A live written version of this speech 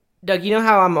Doug, you know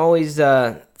how I'm always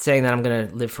saying that I'm going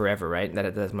to live forever, right?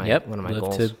 That's one of my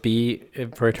goals. Live to be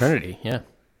for eternity. Yeah.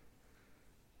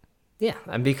 Yeah,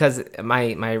 and because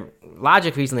my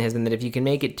logic recently has been that if you can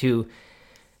make it to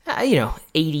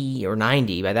 80 or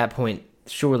 90, by that point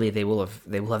surely they will have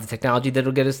the technology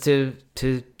that'll get us to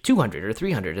 200 or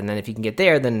 300, and then if you can get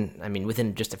there, then I mean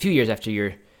within just a few years after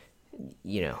you're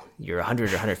 100 or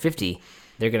 150,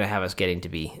 they're going to have us getting to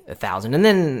be 1,000, and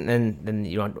then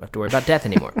you don't have to worry about death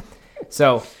anymore.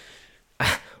 So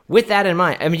with that in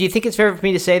mind, I mean, do you think it's fair for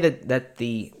me to say that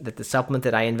the supplement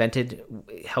that I invented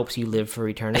helps you live for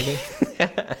eternity?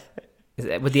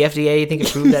 Would the FDA, you think,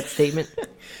 approve that statement?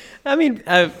 I mean,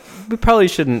 we probably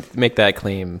shouldn't make that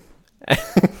claim.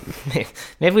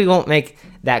 Maybe we won't make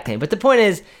that claim. But the point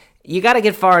is, you got to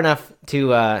get far enough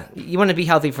to you want to be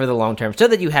healthy for the long term, so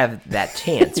that you have that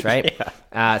chance, right?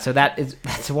 Yeah. So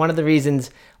that's one of the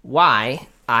reasons why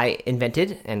I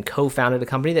invented and co-founded a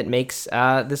company that makes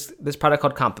this product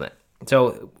called Complement.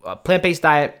 So a plant-based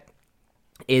diet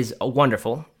is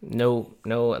wonderful. No,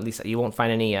 at least you won't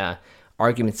find any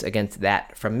arguments against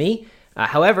that from me.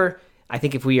 However, I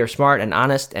think if we are smart and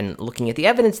honest and looking at the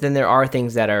evidence, then there are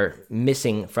things that are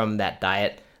missing from that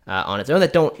diet on its own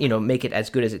that don't, make it as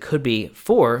good as it could be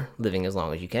for living as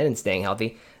long as you can and staying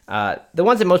healthy. The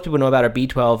ones that most people know about are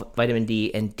B12, vitamin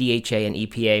D, and DHA and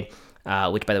EPA,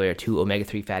 which, by the way, are 2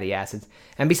 omega-3 fatty acids.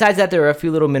 And besides that, there are a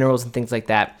few little minerals and things like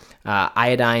that.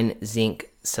 Iodine,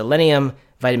 zinc, selenium,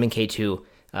 vitamin K2.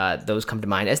 Those come to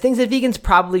mind as things that vegans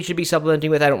probably should be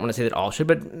supplementing with. I don't want to say that all should,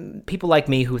 but people like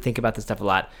me who think about this stuff a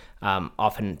lot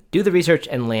often do the research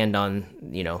and land on,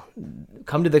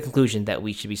 come to the conclusion that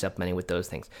we should be supplementing with those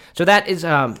things. So that is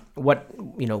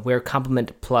where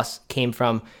Complement Plus came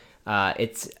from.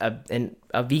 It's a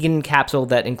vegan capsule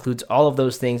that includes all of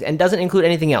those things and doesn't include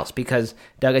anything else because,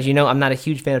 Doug, as you know, I'm not a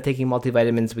huge fan of taking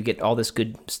multivitamins. We get all this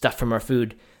good stuff from our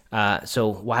food.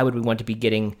 So why would we want to be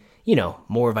getting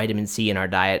more vitamin C in our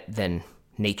diet than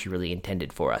nature really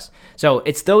intended for us? So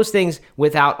it's those things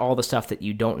without all the stuff that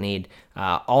you don't need,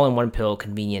 all in one pill,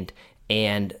 convenient.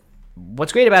 And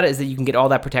what's great about it is that you can get all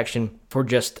that protection for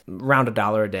just around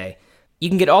 $1 a day. You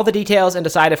can get all the details and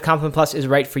decide if Complement Plus is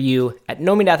right for you at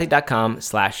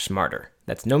nomeatathlete.com/smarter.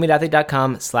 That's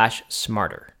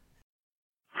nomeatathlete.com/smarter.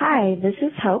 Hi, this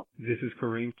is Hope. This is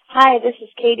Kareem. Hi, this is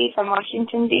Katie from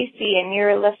Washington, D.C., and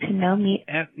you're listening to No Meat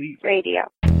Athlete Radio.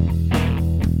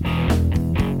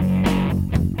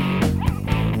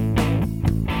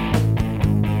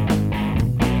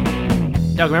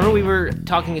 Doug, remember we were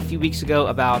talking a few weeks ago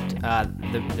about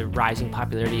the rising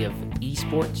popularity of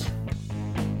esports?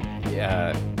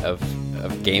 Yeah, of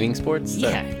gaming sports?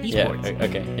 Yeah, esports. Yeah,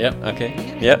 okay. Yep,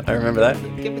 okay. Yep, I remember that.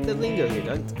 Get with the lingo here,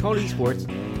 Doug. It's called esports.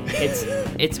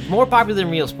 It's more popular than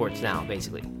real sports now,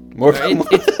 basically.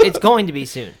 It's going to be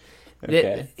soon.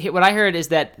 Okay. What I heard is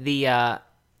that the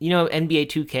NBA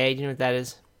 2K, do you know what that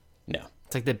is? No.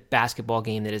 It's like the basketball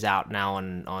game that is out now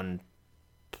on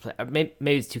maybe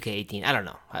it's 2K18. I don't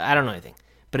know. I don't know anything.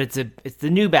 But it's the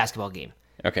new basketball game.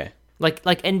 Okay. Like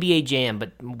NBA Jam,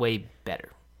 but way better.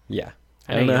 Yeah.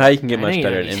 I don't know how you can get much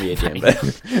better at NBA Jam,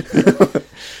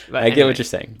 but I get what you're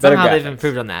saying. Better somehow graphics. they've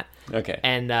improved on that. Okay.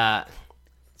 And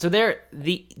so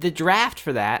the draft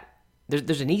for that,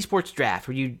 there's an esports draft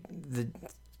where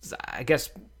I guess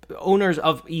owners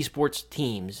of esports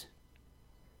teams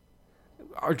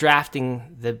are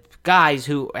drafting the guys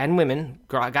and women,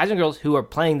 guys and girls who are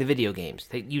playing the video games.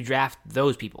 You draft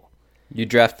those people. You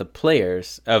draft the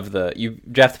players you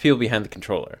draft the people behind the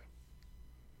controller.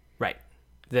 Right.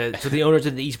 So the owners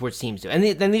of the esports teams do,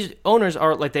 and then these owners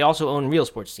are like they also own real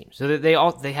sports teams. So that they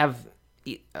have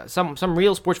some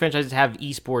real sports franchises have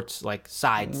esports like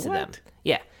sides to them.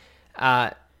 Yeah.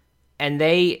 And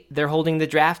they're holding the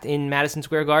draft in Madison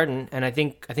Square Garden, and I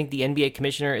think the NBA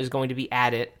commissioner is going to be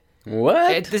at it.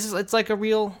 What? It's like a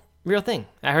real thing.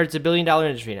 I heard it's $1 billion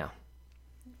industry now.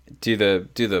 Do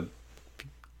the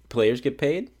players get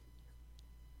paid?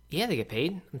 Yeah, they get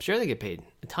paid. I'm sure they get paid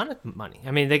a ton of money.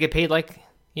 I mean, they get paid like,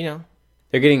 They're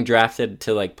getting drafted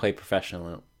to like play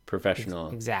professional.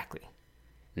 Exactly.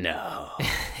 No.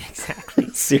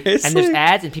 Exactly. Seriously? And there's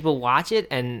ads and people watch it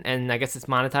and I guess it's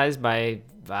monetized by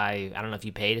I don't know if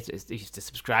you paid it's to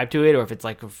subscribe to it or if it's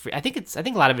like free. I think a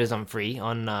lot of it is on free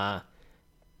on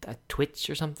Twitch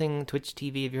or something. Twitch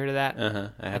TV. Have you heard of that?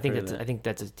 I think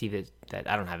that's a TV that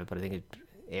I don't have it, but I think it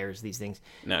airs these things.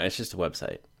 No, it's just a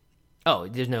website. Oh,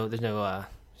 there's no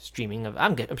streaming of.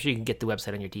 I'm sure you can get the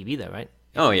website on your TV though, right?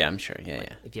 Oh yeah, I'm sure. Yeah.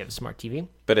 If you have a smart TV.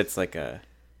 But it's like a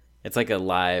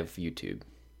live YouTube.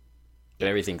 But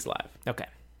everything's live. Okay.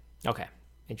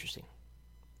 Interesting.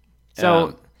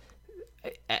 So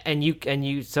And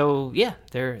you so yeah,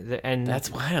 and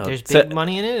that's wild. There's big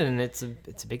money in it, and it's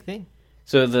a big thing.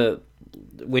 So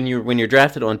when you're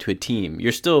drafted onto a team,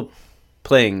 you're still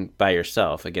playing by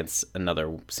yourself against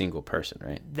another single person,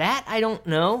 right? That I don't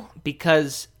know,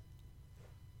 because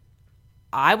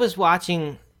I was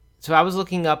watching. So I was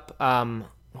looking up.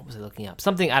 What was I looking up?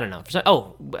 Something, I don't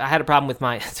know. I had a problem with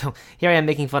my. So here I am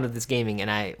making fun of this gaming,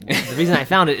 and the reason I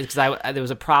found it is because there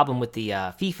was a problem with the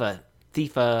FIFA,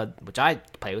 which I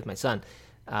play with my son.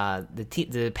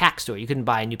 The pack store, you couldn't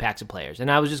buy new packs of players, and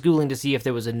I was just Googling to see if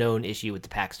there was a known issue with the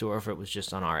pack store, or if it was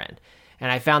just on our end.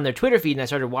 And I found their Twitter feed, and I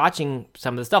started watching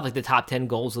some of the stuff, like the top 10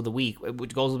 goals of the week,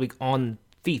 which goals of the week on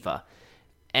FIFA,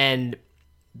 and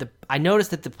I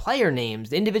noticed that the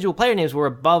individual player names, were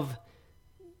above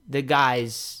the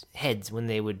guys' heads when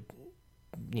they would,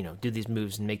 do these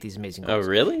moves and make these amazing goals. Oh,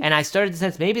 really? And I started to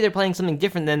sense maybe they're playing something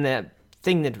different than the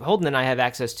thing that Holden and I have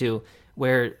access to,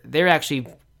 where they're actually,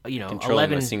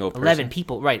 11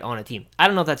 people, right, on a team. I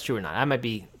don't know if that's true or not.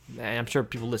 I'm sure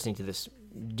people listening to this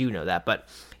do know that, but...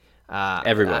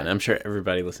 everyone. I'm sure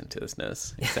everybody listening to this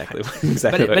knows exactly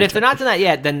but if they're not doing that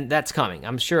yet, then that's coming.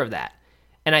 I'm sure of that.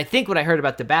 And I think what I heard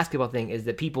about the basketball thing is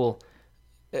that people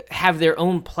have their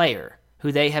own player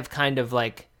who they have kind of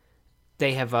like,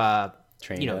 they have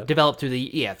trained up, developed through the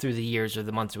years or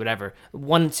the months or whatever.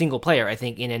 One single player, I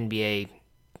think, in NBA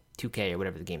 2K or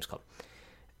whatever the game's called.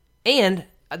 And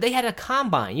they had a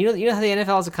combine. You know how the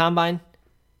NFL has a combine?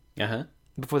 Uh-huh.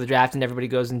 Before the draft, and everybody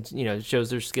goes and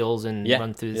shows their skills and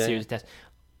run through the series of tests.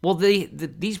 Well,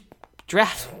 these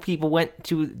draft people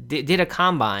did a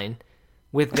combine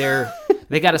with their.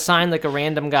 They got assigned like a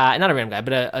random guy, not a random guy,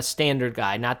 but a standard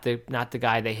guy, not the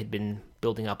guy they had been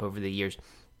building up over the years,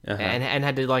 and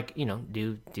had to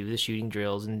do the shooting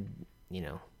drills and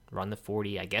run the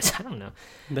 40. I guess I don't know.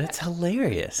 That's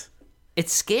hilarious.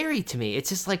 It's scary to me. It's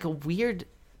just like a weird.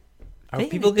 Are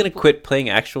people going to quit playing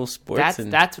actual sports?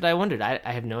 That's what I wondered. I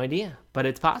have no idea, but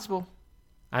it's possible.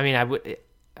 I mean,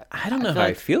 I don't know how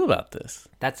I feel about this.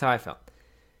 That's how I felt.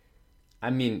 I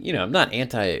mean, I'm not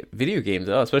anti-video games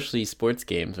at all, especially sports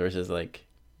games versus, like,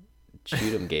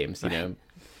 shoot 'em games,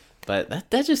 But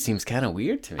that just seems kind of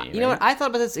weird to me. You know what? I thought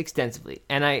about this extensively,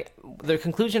 and the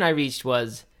conclusion I reached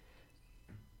was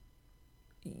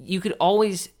you could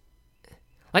always...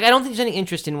 Like, I don't think there's any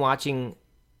interest in watching...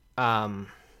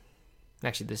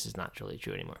 Actually, this is not really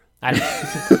true anymore. I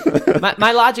don't know.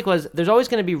 my logic was there's always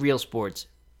going to be real sports,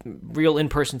 real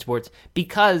in-person sports,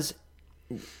 because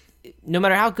no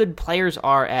matter how good players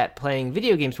are at playing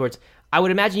video game sports, I would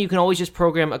imagine you can always just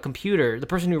program a computer. The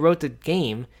person who wrote the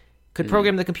game could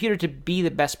program the computer to be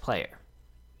the best player,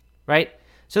 right?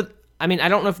 So, I mean, I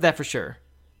don't know if that for sure,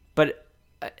 but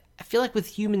I feel like with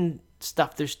human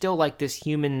stuff, there's still like this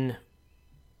human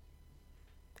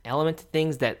element to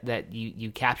things that you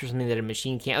capture something that a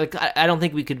machine can't. Like, I don't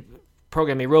think we could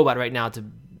program a robot right now to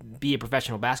be a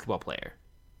professional basketball player.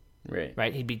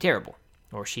 Right? He'd be terrible.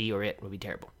 Or she or it would be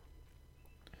terrible.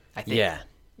 I think.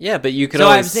 Yeah, but you could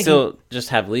always still just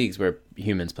have leagues where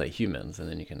humans play humans, and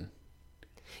then you can...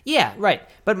 Yeah, right.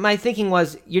 But my thinking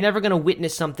was, you're never going to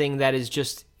witness something that is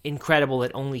just incredible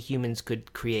that only humans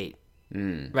could create,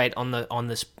 right, on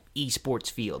the esports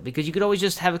field, because you could always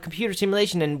just have a computer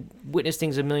simulation and witness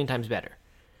things a million times better.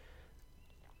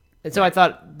 And so I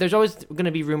thought there's always going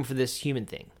to be room for this human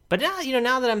thing. But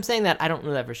now that I'm saying that, I don't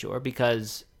know that for sure,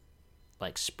 because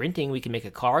like sprinting, we can make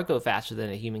a car go faster than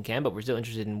a human can, but we're still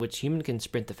interested in which human can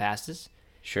sprint the fastest.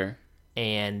 Sure.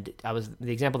 And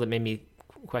the example that made me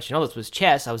question all this was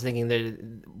chess. I was thinking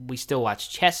that we still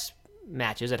watch chess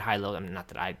matches at high level. I mean, not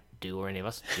that I do or any of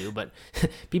us do, but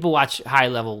people watch high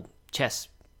level chess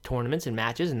tournaments and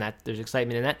matches, and that there's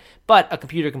excitement in that. But a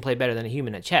computer can play better than a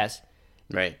human at chess.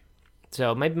 Right.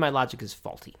 So maybe my logic is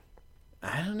faulty.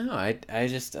 I don't know. I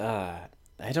just I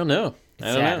don't know.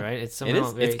 It's sad, right? It's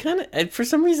somehow It's kind of, for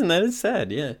some reason, that is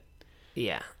sad. Yeah.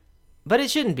 Yeah, but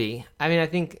it shouldn't be. I mean, I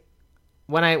think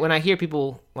when I hear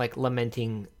people like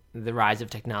lamenting the rise of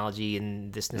technology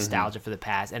and this nostalgia for the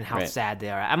past and how sad they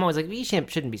are, I'm always like, you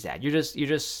shouldn't be sad. You're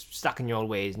just stuck in your old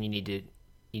ways, and you need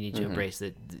to embrace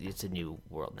that it's a new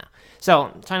world now.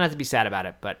 So try not to be sad about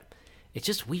it, but it's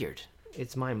just weird.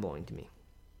 It's mind blowing to me.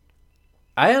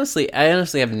 I honestly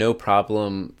have no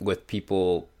problem with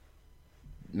people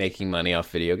making money off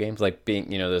video games, like being,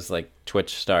 there's like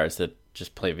Twitch stars that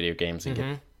just play video games and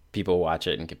get people watch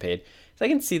it and get paid. So I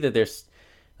can see that there's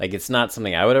like, it's not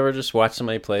something I would ever just watch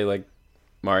somebody play like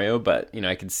Mario, but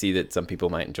I can see that some people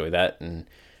might enjoy that and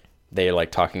they're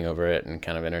like talking over it and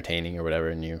kind of entertaining or whatever,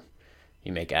 and you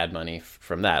make ad money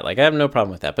from that. Like, I have no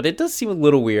problem with that, but it does seem a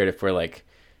little weird if we're like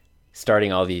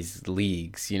starting all these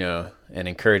leagues, you know, and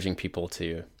encouraging people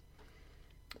to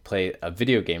play a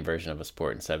video game version of a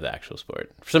sport instead of the actual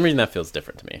sport. For some reason, that feels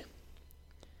different to me.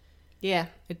 Yeah,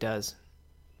 it does.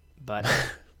 But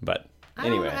But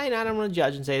anyway, I don't want to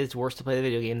judge and say it's worse to play the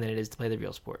video game than it is to play the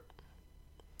real sport.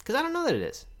 Because I don't know that it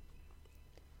is.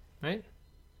 Right?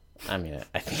 I mean,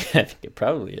 I think it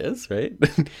probably is, right?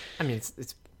 I mean,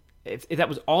 it's if that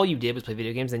was all you did was play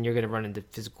video games, then you're going to run into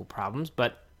physical problems.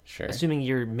 But Sure. assuming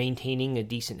you're maintaining a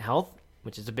decent health,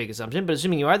 which is a big assumption, but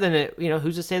assuming you are, then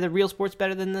who's to say the real sport's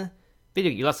better than the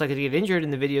video? You're less likely to get injured in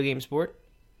the video game sport.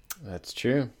 That's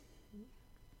true.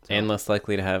 And less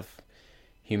likely to have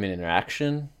human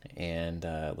interaction, and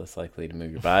less likely to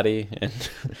move your body, and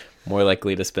more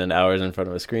likely to spend hours in front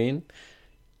of a screen.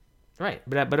 Right,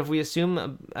 but if we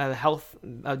assume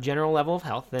a general level of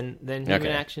health, then human Okay.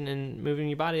 action and moving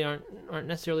your body aren't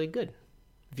necessarily good.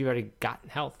 If you've already got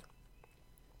health,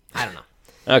 I don't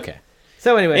know. Okay.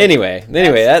 So anyway,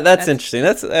 that's interesting.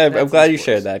 I'm that's glad you sports.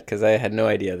 shared that, because I had no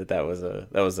idea that was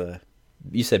a.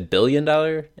 You said $1 billion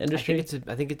industry.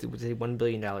 I think it's a $1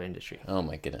 billion industry. Oh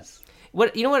my goodness.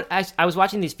 What I was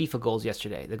watching these FIFA goals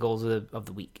yesterday, the goals of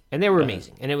the week, and they were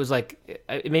amazing. And it was like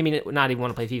it made me not even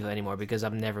want to play FIFA anymore because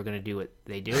I'm never going to do what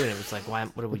they do. And it was like, why?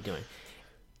 What are we doing?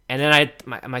 And then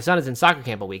my son is in soccer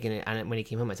camp all week, and when he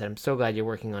came home, I said, I'm so glad you're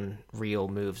working on real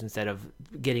moves instead of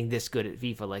getting this good at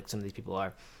FIFA like some of these people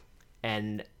are.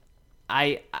 And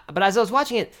but as I was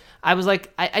watching it, I was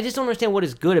like, I just don't understand what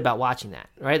is good about watching that,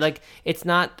 right? Like, it's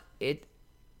not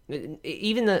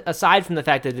even aside from the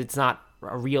fact that it's not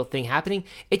a real thing happening,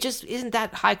 it just isn't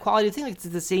that high quality thing. Like, it's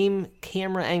the same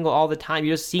camera angle all the time.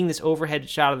 You're just seeing this overhead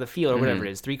shot of the field or whatever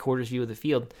it is, 3/4 view of the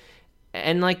field,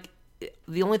 and like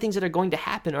the only things that are going to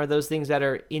happen are those things that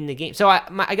are in the game. So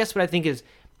I guess what I think is,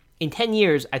 in 10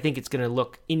 years, I think it's going to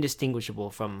look indistinguishable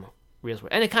from real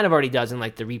sport, and it kind of already does in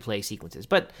like the replay sequences.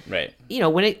 But Right.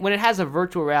 when it has a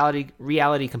virtual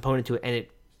reality component to it, and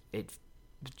it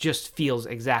just feels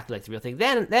exactly like the real thing,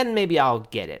 then maybe I'll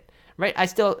get it. Right? I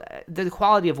still, the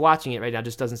quality of watching it right now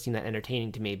just doesn't seem that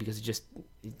entertaining to me, because it just,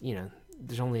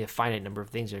 there's only a finite number of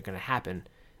things that are going to happen.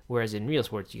 Whereas in real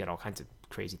sports, you got all kinds of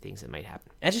crazy things that might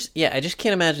happen. I just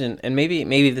can't imagine, and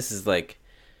maybe this is like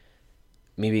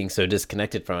me being so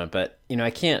disconnected from it, but I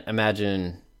can't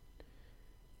imagine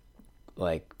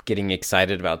like getting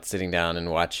excited about sitting down and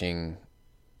watching,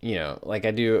 like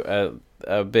I do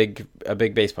a big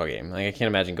baseball game. Like, I can't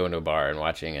imagine going to a bar and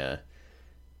watching a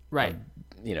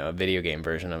video game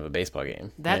version of a baseball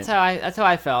game. That's right? how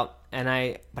I felt, but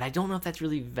I don't know if that's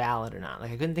really valid or not.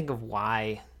 Like, I couldn't think of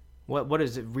why. What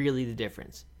is really the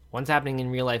difference? One's happening in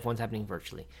real life, one's happening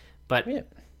virtually. But Yeah,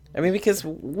 I mean, because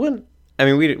one, I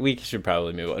mean, we should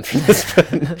probably move on from this,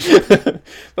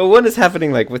 but one is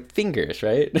happening like with fingers,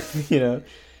 right?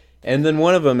 And then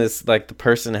one of them is like the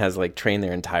person has like trained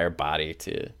their entire body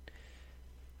to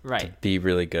be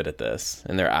really good at this,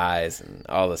 and their eyes and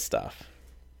all this stuff.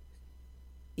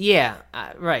 Yeah,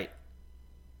 right.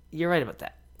 You're right about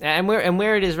that. And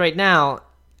where it is right now,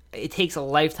 it takes a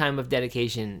lifetime of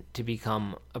dedication to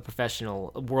become a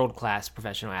world-class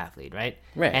professional athlete, right?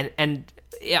 Right. And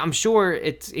yeah, I'm sure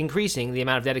it's increasing the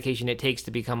amount of dedication it takes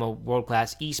to become a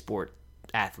world-class esport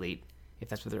athlete, if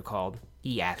that's what they're called,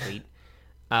 e-athlete.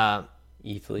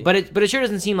 Easily. But it sure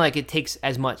doesn't seem like it takes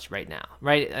as much right now,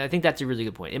 right? I think that's a really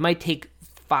good point. It might take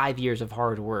 5 years of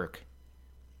hard work.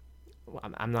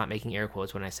 I'm not making air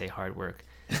quotes when I say hard work.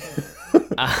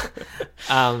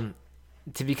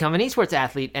 To become an esports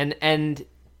athlete, and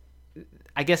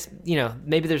I guess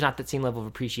maybe there's not that same level of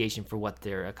appreciation for what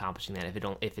they're accomplishing then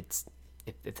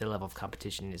if the level of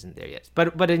competition isn't there yet.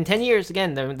 But in 10 years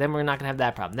again, then we're not gonna have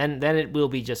that problem. Then it will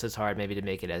be just as hard maybe to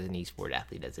make it as an esport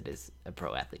athlete as it is a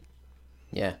pro athlete.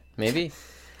 Yeah, maybe.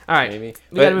 All right, Maybe.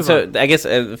 we gotta move So on. I guess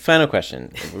the final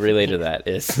question related to that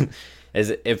is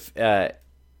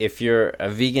if you're a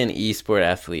vegan esport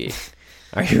athlete,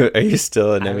 are you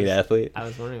still an elite athlete? I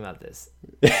was wondering about this.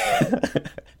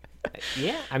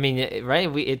 Yeah, I mean,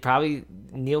 right? It probably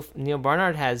Neil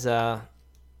Barnard has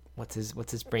what's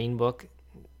his brain book,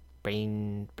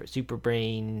 super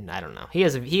brain. I don't know. He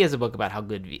has a book about how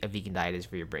good a vegan diet is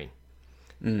for your brain.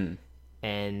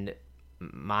 And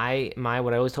my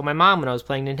what I always told my mom when I was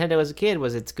playing Nintendo as a kid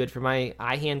was it's good for my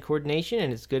eye-hand coordination,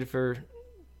 and it's good for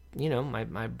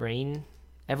my brain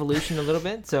evolution a little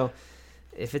bit. So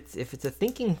if it's a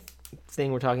thinking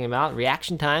thing we're talking about,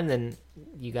 reaction time, then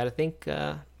you got to think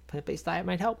plant-based diet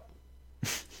might help.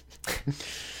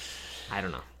 I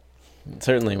don't know.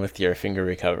 Certainly with your finger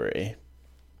recovery.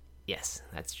 Yes,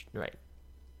 that's right.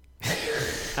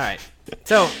 All right.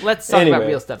 So let's talk about Anyway.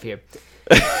 real stuff here.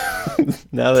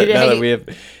 now that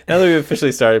we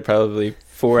officially started, probably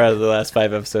 4 out of the last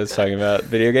 5 episodes talking about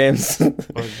video games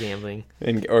Or gambling.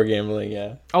 or gambling.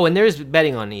 Yeah. Oh, and there's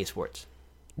betting on esports.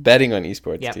 Betting on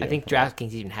esports. Yeah, too. I think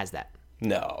DraftKings even has that.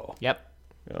 No. Yep.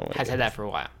 Oh my Has had that for a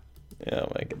while. Oh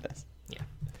my goodness.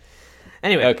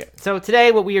 Anyway, Okay. So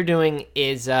today what we are doing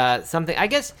is something, I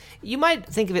guess you might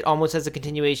think of it almost as a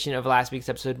continuation of last week's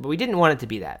episode, but we didn't want it to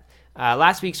be that.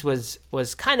 Last week's was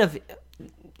kind of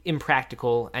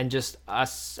impractical and just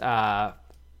us, I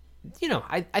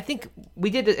think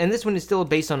we did it, and this one is still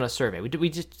based on a survey. We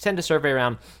just sent a survey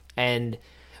around, and,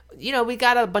 we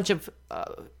got a bunch of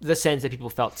the sense that people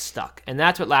felt stuck. And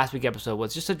that's what last week's episode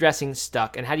was, just addressing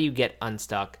stuck and how do you get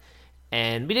unstuck.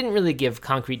 And we didn't really give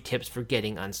concrete tips for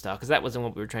getting unstuck because that wasn't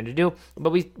what we were trying to do.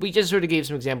 But we just sort of gave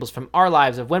some examples from our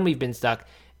lives of when we've been stuck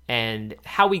and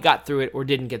how we got through it or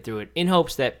didn't get through it, in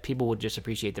hopes that people would just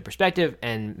appreciate the perspective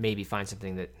and maybe find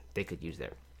something that they could use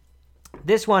there.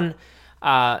 This one,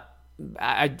 I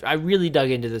really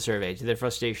dug into the survey, to the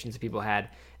frustrations that people had,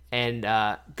 and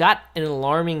got an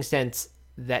alarming sense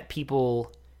that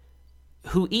people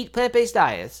who eat plant-based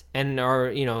diets and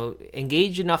are,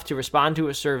 engaged enough to respond to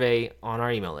a survey on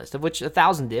our email list, of which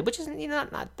 1,000 did, which is,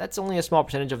 not that's only a small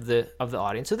percentage of the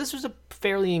audience. So this was a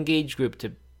fairly engaged group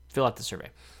to fill out the survey.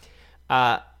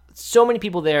 So many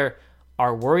people there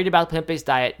are worried about plant-based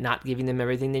diet not giving them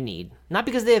everything they need, not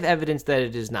because they have evidence that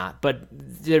it is not, but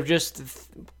they're just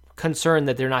concerned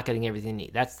that they're not getting everything they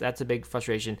need. That's a big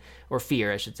frustration, or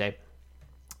fear, I should say.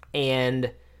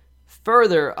 And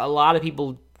further, a lot of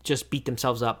people just beat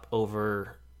themselves up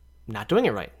over not doing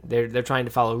it right. They're trying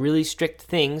to follow really strict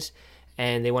things,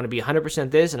 and they want to be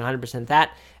 100% this and 100%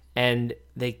 that, and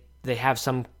they have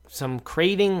some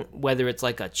craving, whether it's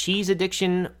like a cheese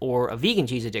addiction or a vegan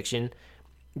cheese addiction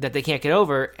that they can't get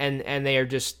over, and they are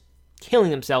just killing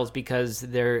themselves because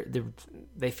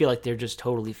they feel like they're just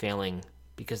totally failing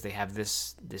because they have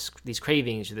these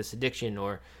cravings or this addiction,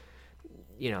 or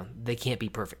they can't be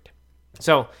perfect.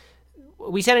 So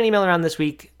we sent an email around this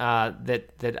week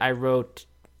that I wrote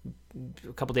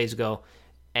a couple days ago,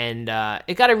 and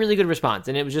it got a really good response.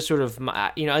 And it was just sort of,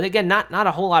 and again, not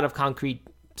a whole lot of concrete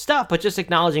stuff, but just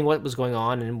acknowledging what was going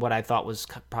on and what I thought was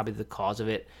probably the cause of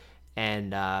it.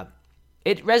 And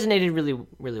it resonated really,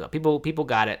 really well. People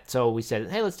got it. So we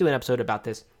said, hey, let's do an episode about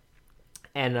this.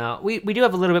 And we do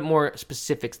have a little bit more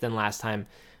specifics than last time,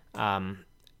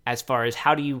 as far as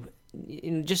how do you,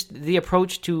 just the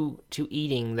approach to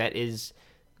eating that is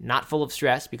not full of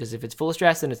stress, because if it's full of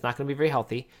stress, then it's not going to be very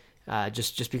healthy.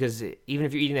 Just because even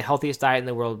if you're eating the healthiest diet in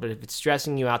the world, but if it's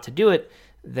stressing you out to do it,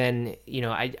 then,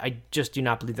 I just do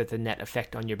not believe that the net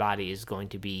effect on your body is going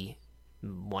to be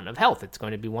one of health. It's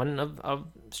going to be one of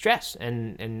stress,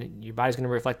 and your body's going to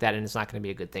reflect that, and it's not going to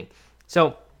be a good thing.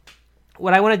 So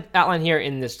what I want to outline here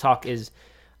in this talk is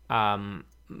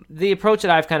the approach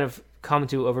that I've kind of come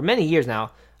to over many years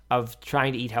now of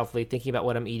trying to eat healthily, thinking about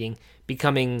what I'm eating,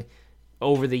 becoming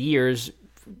over the years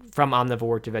from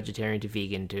omnivore to vegetarian to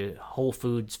vegan to whole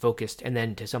foods focused, and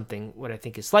then to something what I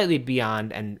think is slightly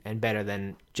beyond and better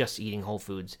than just eating whole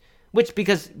foods. Which,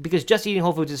 because just eating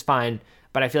whole foods is fine,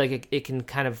 but I feel like it can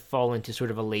kind of fall into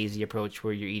sort of a lazy approach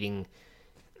where you're eating,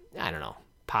 I don't know,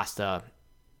 pasta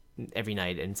every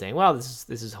night and saying, well, this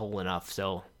is whole enough,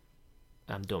 so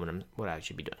I'm doing what I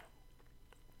should be doing.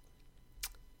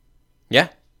 Yeah.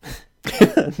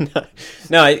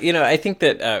 No, I think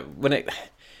that when it,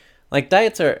 like,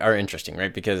 diets are interesting,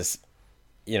 right? Because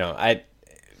the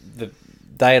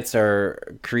diets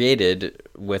are created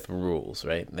with rules,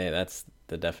 right? That's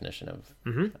the definition of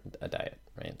a diet,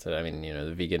 right? So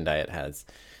the vegan diet has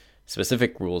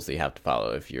specific rules that you have to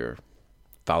follow if you're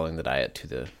following the diet to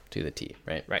the T,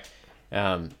 right? Right.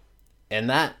 And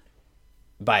that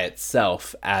by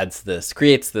itself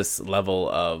creates this level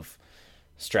of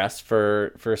stress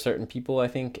for certain people, I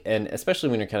think, and especially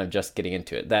when you're kind of just getting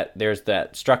into it, that there's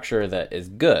that structure that is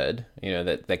good,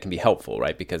 that can be helpful,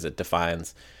 right? Because it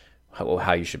defines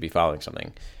how you should be following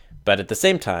something. But at the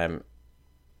same time,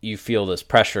 you feel this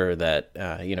pressure that,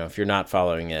 if you're not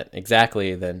following it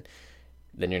exactly, then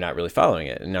you're not really following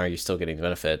it. And are you still getting the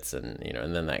benefits? And,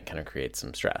 and then that kind of creates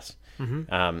some stress.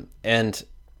 Mm-hmm. And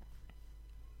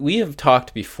we have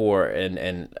talked before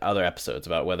in other episodes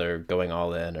about whether going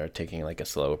all in or taking like a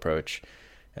slow approach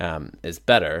is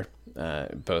better,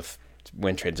 both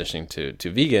when transitioning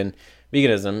to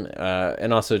veganism,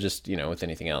 and also just, with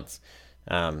anything else.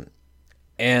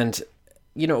 And,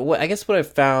 I guess what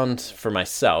I've found for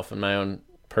myself in my own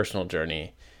personal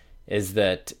journey is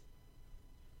that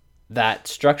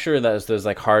structure, those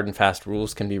like hard and fast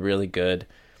rules can be really good.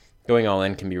 Going all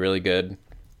in can be really good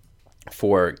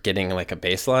for getting like a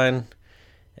baseline.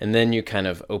 And then you kind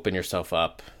of open yourself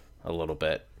up a little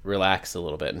bit, relax a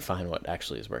little bit, and find what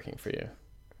actually is working for you.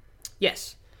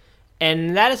 Yes.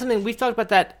 And that is something we've talked about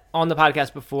that on the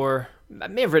podcast before. I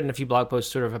may have written a few blog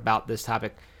posts sort of about this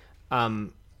topic.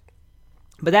 But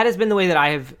that has been the way that I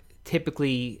have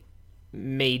typically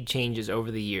made changes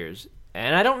over the years.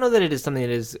 And I don't know that it is something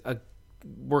that is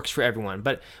works for everyone,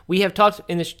 but we have talked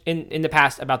in the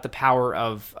past about the power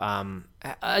of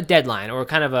a deadline, or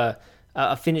kind of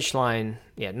a finish line.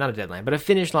 Yeah, not a deadline, but a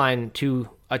finish line to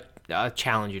a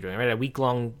challenge you're doing, right? A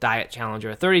week-long diet challenge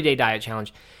or a 30-day diet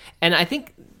challenge. And I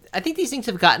think these things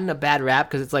have gotten a bad rap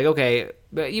because it's like, okay,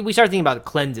 we start thinking about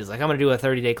cleanses. Like, I'm going to do a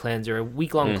 30-day cleanse or a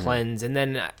week-long cleanse, and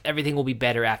then everything will be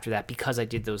better after that because I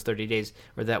did those 30 days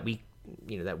or that week,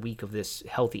 that week of this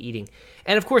healthy eating.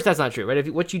 And of course, that's not true, right? If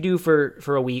what you do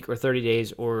for a week or 30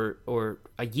 days or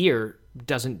a year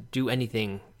doesn't do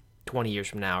anything 20 years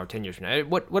from now or 10 years from now.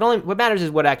 What matters is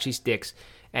what actually sticks,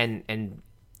 and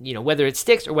whether it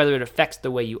sticks or whether it affects the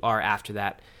way you are after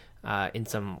that in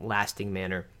some lasting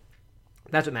manner.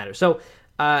 That's what matters. So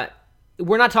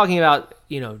we're not talking about,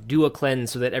 do a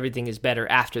cleanse so that everything is better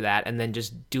after that, and then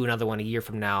just do another one a year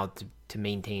from now to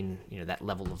maintain, that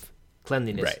level of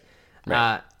cleanliness.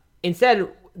 Right. Instead,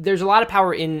 there's a lot of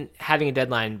power in having a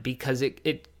deadline because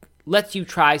it lets you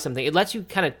try something. It lets you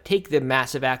kind of take the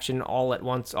massive action all at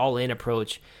once, all in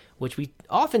approach, which we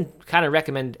often kind of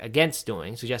recommend against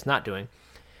doing, suggest not doing,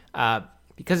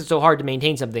 because it's so hard to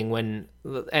maintain something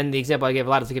and the example I gave a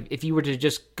lot is like if you were to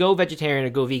just go vegetarian or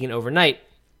go vegan overnight,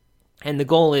 and the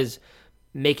goal is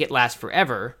make it last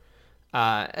forever,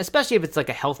 especially if it's like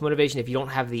a health motivation, if you don't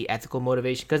have the ethical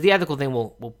motivation, because the ethical thing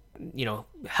will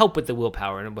help with the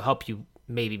willpower and it will help you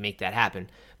maybe make that happen.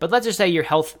 But let's just say you're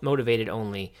health motivated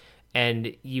only,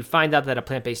 and you find out that a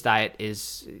plant-based diet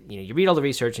is, you read all the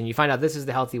research and you find out this is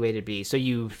the healthy way to be. So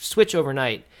you switch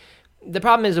overnight. The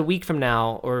problem is a week from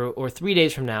now or 3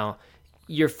 days from now,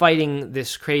 you're fighting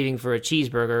this craving for a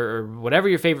cheeseburger or whatever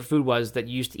your favorite food was that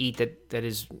you used to eat that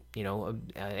is, an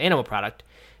animal product.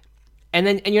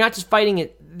 And you're not just fighting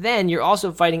it then, you're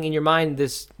also fighting in your mind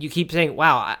this, you keep saying,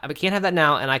 wow, I can't have that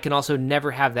now, and I can also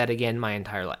never have that again my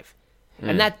entire life.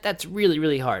 And that's really,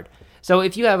 really hard. So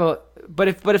if you have but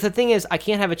if the thing is, I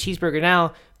can't have a cheeseburger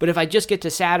now, but if I just get to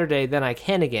Saturday, then I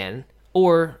can again,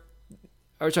 that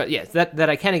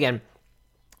I can again,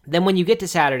 then when you get to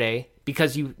Saturday,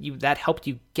 because you that helped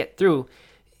you get through,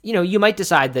 you might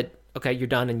decide that, okay, you're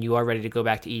done and you are ready to go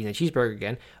back to eating a cheeseburger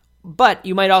again. But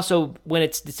you might also, when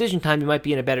it's decision time, you might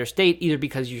be in a better state, either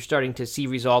because you're starting to see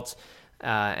results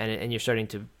and you're starting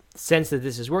to sense that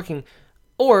this is working,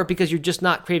 or because you're just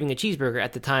not craving a cheeseburger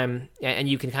at the time, and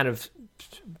you can kind of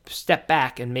step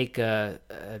back and make a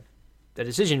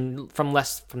decision from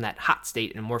less from that hot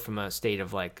state and more from a state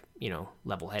of like,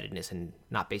 level-headedness and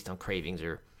not based on cravings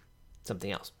or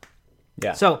something else.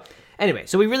 Yeah. So anyway,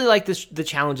 we really like the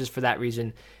challenges for that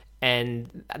reason.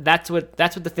 And that's what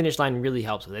the finish line really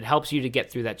helps with. It helps you to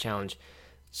get through that challenge.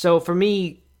 So for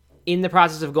me, in the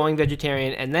process of going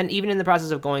vegetarian, and then even in the process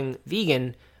of going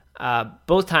vegan,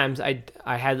 both times I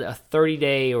had a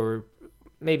 30-day, or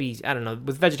maybe, I don't know,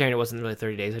 with vegetarian it wasn't really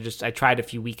 30 days. I tried a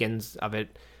few weekends of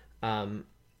it, and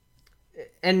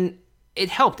it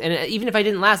helped. And even if I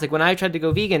didn't last, like when I tried to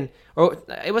go vegan, or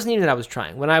it wasn't even that I was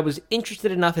trying. When I was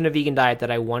interested enough in a vegan diet that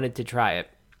I wanted to try it,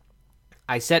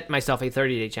 I set myself a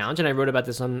 30-day challenge, and I wrote about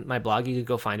this on my blog. You could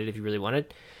go find it if you really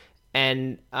wanted.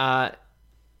 And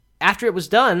after it was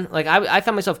done, like I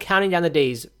found myself counting down the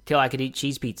days till I could eat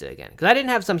cheese pizza again, because I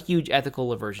didn't have some huge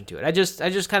ethical aversion to it. I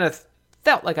just kind of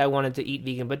felt like I wanted to eat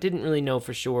vegan, but didn't really know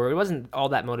for sure. It wasn't all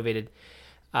that motivated.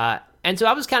 And so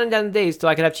I was counting down the days till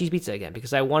I could have cheese pizza again,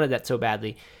 because I wanted that so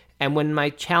badly. And when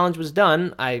my challenge was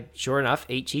done, I, sure enough,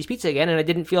 ate cheese pizza again, and I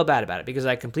didn't feel bad about it because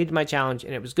I completed my challenge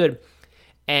and it was good.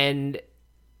 And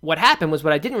what happened was,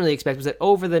 what I didn't really expect was that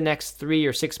over the next 3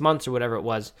 or 6 months or whatever it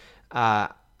was,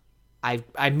 I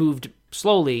moved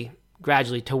slowly,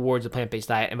 gradually towards a plant-based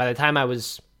diet. And by the time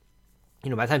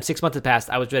 6 months had passed,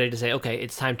 I was ready to say, okay,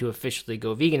 it's time to officially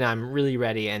go vegan. I'm really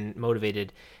ready and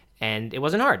motivated. And it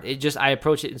wasn't hard. I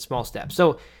approached it in small steps.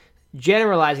 So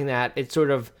generalizing that, it's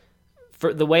sort of,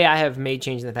 for the way I have made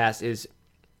change in the past is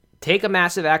take a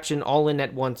massive action all in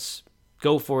at once,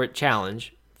 go for it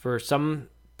challenge for some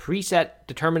preset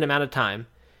determined amount of time.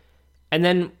 And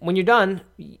then when you're done,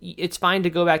 it's fine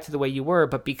to go back to the way you were,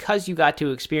 but because you got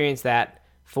to experience that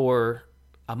for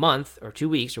a month or 2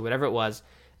 weeks or whatever it was,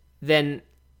 then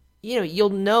you'll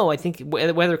know, I think,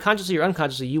 whether consciously or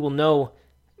unconsciously, you will know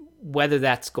whether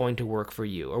that's going to work for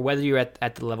you, or whether you're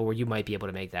at the level where you might be able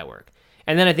to make that work.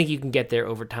 And then I think you can get there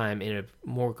over time in a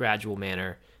more gradual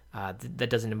manner that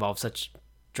doesn't involve such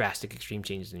drastic extreme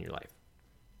changes in your life.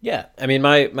 Yeah, I mean,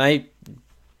 my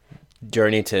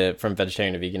journey from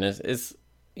vegetarian to vegan is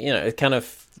it kind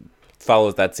of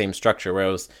follows that same structure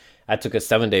where I took a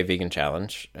 7-day vegan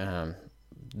challenge, the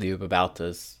Uba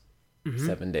Balta's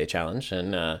 7-day challenge,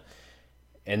 and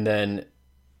then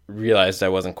realized I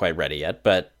wasn't quite ready yet,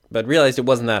 but realized it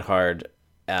wasn't that hard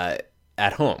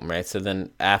at home, right? So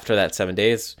then after that 7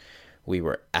 days, we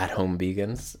were at home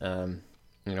vegans,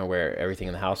 where everything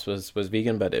in the house was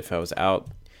vegan. But if I was out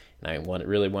and I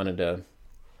really wanted to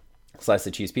slice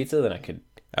the cheese pizza, then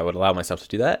I would allow myself to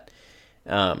do that.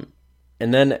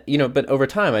 And then, but over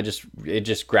time, it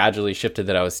just gradually shifted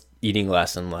that I was eating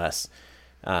less and less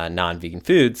non-vegan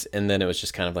foods. And then it was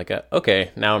just kind of like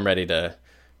okay, now I'm ready to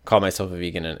call myself a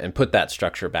vegan and put that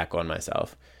structure back on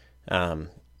myself.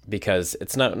 Because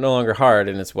it's no longer hard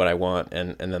and it's what I want.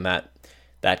 And then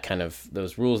that kind of,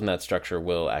 those rules and that structure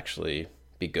will actually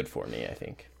be good for me, I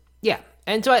think. Yeah.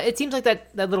 And so it seems like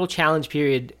that little challenge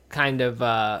period kind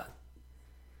of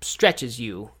stretches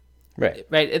you. Right.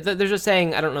 Right. There's a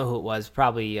saying, I don't know who it was,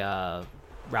 probably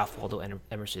Ralph Waldo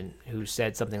Emerson, who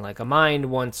said something like, a mind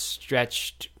once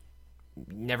stretched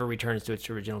never returns to its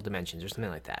original dimensions, or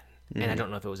something like that. Mm-hmm. And I don't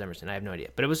know if it was Emerson. I have no idea.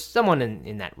 But it was someone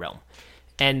in that realm.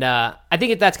 And I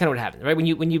think that's kind of what happens, right?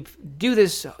 When you do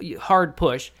this hard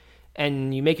push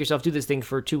and you make yourself do this thing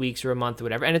for 2 weeks or a month or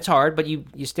whatever, and it's hard, but you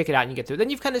stick it out and you get through it, then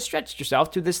you've kind of stretched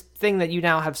yourself to this thing that you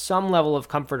now have some level of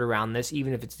comfort around this,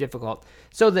 even if it's difficult,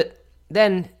 so that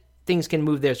then things can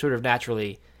move there sort of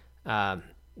naturally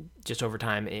just over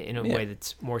time in a way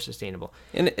that's more sustainable.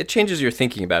 And it changes your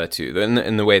thinking about it too,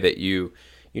 in the way that you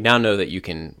now know that you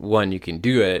can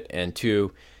do it, and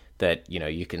two, that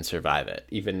you can survive it,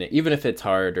 even if it's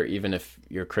hard, or even if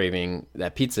you're craving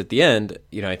that pizza at the end.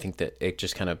 I think that it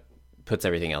just kind of puts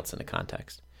everything else into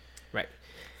context. Right.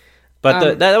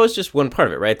 But that was just one part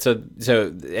of it, right? So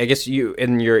I guess you,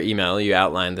 in your email, you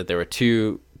outlined that there were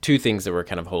two things that were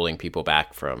kind of holding people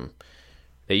back from,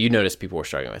 that you noticed people were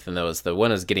struggling with, and that was, the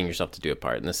one is getting yourself to do it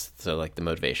part, and so like the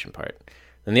motivation part,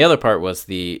 and the other part was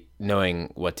the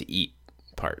knowing what to eat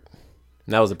part,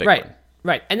 and that was a big one.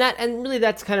 Right, and really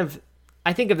that's kind of,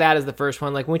 I think of that as the first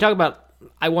one. Like when we talk about,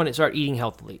 I want to start eating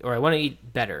healthily, or I want to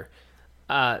eat better,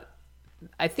 I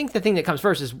think the thing that comes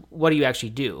first is, what do you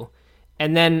actually do?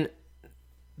 And then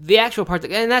the actual part,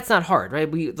 and that's not hard, right?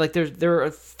 There are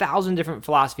 1,000 different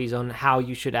philosophies on how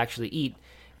you should actually eat,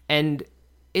 and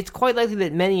it's quite likely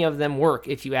that many of them work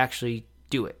if you actually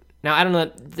do it. Now, I don't know,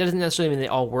 that doesn't necessarily mean they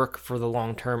all work for the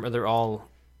long term, or they're all,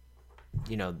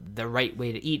 the right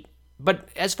way to eat. But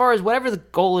as far as whatever the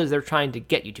goal is they're trying to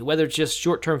get you to, whether it's just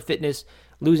short-term fitness,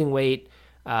 losing weight,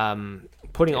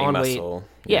 putting on muscle. Weight.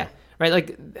 Yeah, right?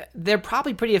 Like, they're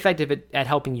probably pretty effective at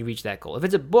helping you reach that goal. If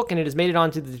it's a book and it has made it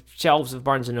onto the shelves of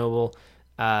Barnes & Noble,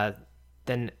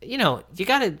 then, you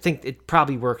got to think it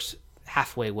probably works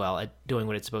halfway well at doing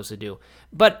what it's supposed to do.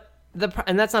 But,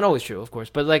 and that's not always true, of course,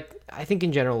 but, I think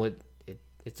in general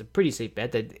it's a pretty safe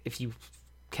bet that if you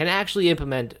can actually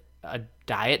implement a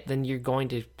diet, then you're going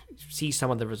to see some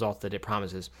of the results that it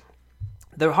promises.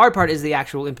 The hard part is the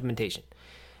actual implementation.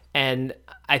 And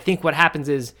I think what happens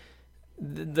is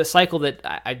the cycle that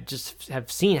I just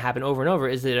have seen happen over and over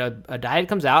is that a diet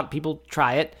comes out, people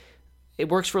try it, it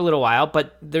works for a little while,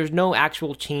 but there's no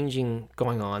actual changing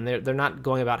going on. They're not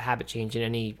going about habit change in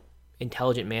any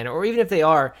intelligent manner, or even if they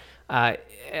are,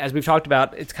 as we've talked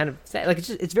about, it's kind of like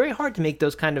it's very hard to make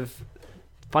those kind of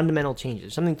fundamental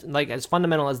changes, something like as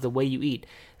fundamental as the way you eat.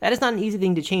 That is not an easy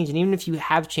thing to change, and even if you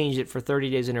have changed it for 30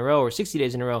 days in a row or 60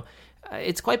 days in a row,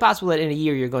 it's quite possible that in a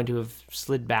year you're going to have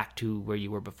slid back to where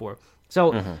you were before.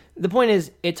 So the point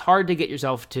is, it's hard to get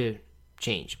yourself to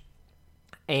change.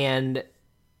 And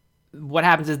what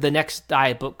happens is the next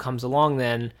diet book comes along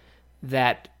then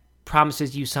that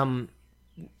promises you some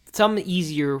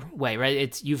easier way, right?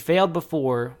 It's, you failed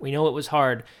before, we know it was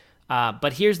hard,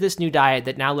 but here's this new diet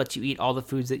that now lets you eat all the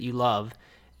foods that you love.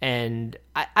 And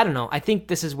I don't know, I think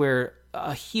this is where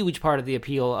a huge part of the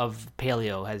appeal of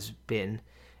paleo has been.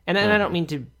 And I don't mean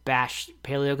to bash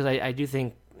paleo, because I do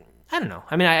think, I don't know,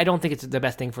 I mean, I don't think it's the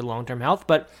best thing for long-term health,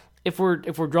 but if we're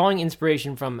drawing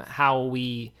inspiration from how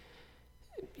we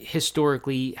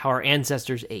historically, how our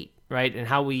ancestors ate, right, and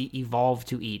how we evolved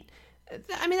to eat,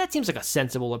 I mean, that seems like a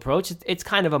sensible approach. It's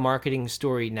kind of a marketing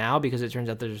story now, because it turns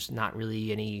out there's not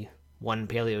really any one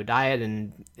paleo diet,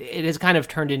 and it has kind of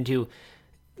turned into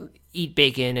eat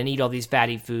bacon and eat all these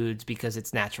fatty foods because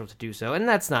it's natural to do so, and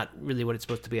that's not really what it's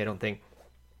supposed to be, I don't think.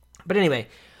 But anyway,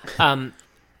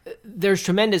 there's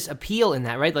tremendous appeal in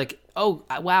that, right? Like, oh,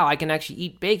 wow, I can actually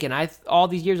eat bacon. All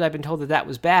these years I've been told that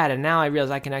was bad, and now I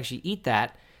realize I can actually eat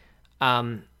that.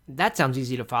 that sounds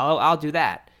easy to follow. I'll do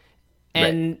that.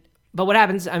 And but what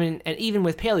happens? I mean, and even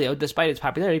with paleo, despite its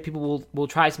popularity, people will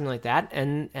try something like that,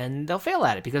 and they'll fail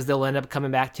at it because they'll end up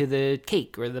coming back to the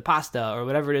cake or the pasta or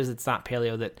whatever it is that's not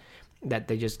paleo that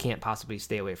they just can't possibly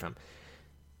stay away from.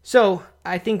 So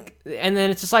I think, and then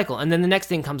it's a cycle, and then the next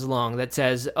thing comes along that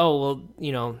says, oh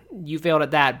well, you failed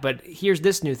at that, but here's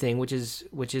this new thing, which is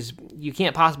you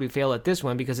can't possibly fail at this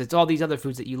one because it's all these other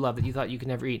foods that you love that you thought you could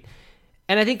never eat.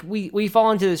 And I think we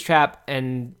fall into this trap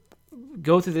and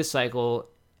go through this cycle.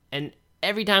 And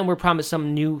every time we're promised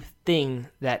some new thing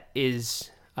that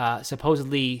is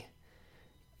supposedly,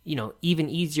 even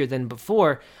easier than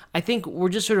before, I think we're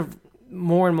just sort of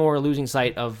more and more losing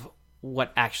sight of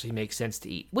what actually makes sense to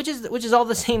eat, which is all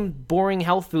the same boring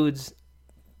health foods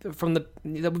that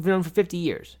we've known for 50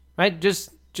 years, right? Just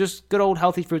good old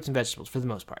healthy fruits and vegetables for the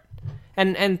most part,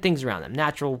 and things around them,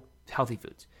 natural healthy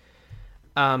foods.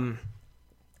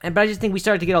 But I just think we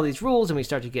start to get all these rules, and we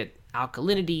start to get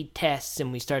alkalinity tests,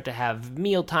 and we start to have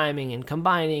meal timing and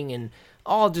combining and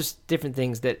all just different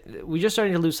things that we just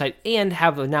starting to lose sight, and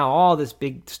have now all this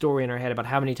big story in our head about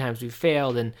how many times we've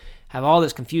failed and have all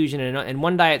this confusion. And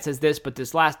one diet says this, but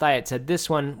this last diet said this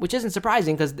one, which isn't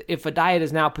surprising because if a diet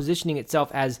is now positioning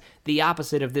itself as the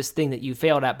opposite of this thing that you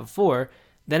failed at before,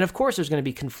 then of course there's going to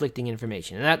be conflicting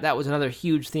information. And that was another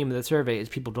huge theme of the survey is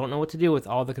people don't know what to do with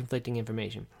all the conflicting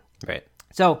information. Right.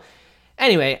 So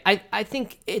anyway, I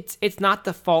think it's not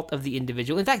the fault of the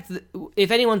individual. In fact,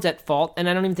 if anyone's at fault, and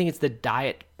I don't even think it's the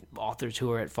diet authors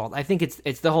who are at fault, I think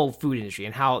it's the whole food industry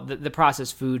and how the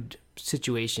processed food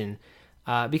situation,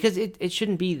 because it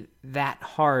shouldn't be that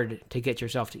hard to get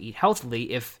yourself to eat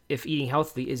healthily if eating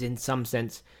healthily is in some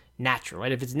sense natural,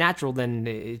 right? If it's natural, then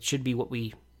it should be what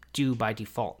we do by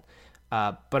default.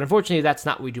 But unfortunately, that's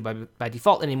not what we do by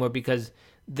default anymore because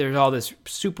there's all this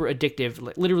super addictive,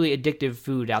 literally addictive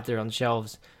food out there on the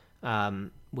shelves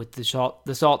with the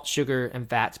salt, sugar, and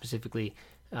fat specifically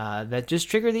that just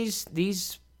trigger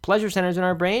these pleasure centers in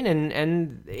our brain,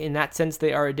 and in that sense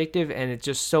they are addictive, and it's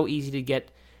just so easy to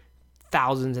get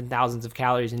thousands and thousands of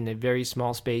calories in a very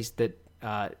small space that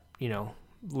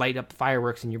light up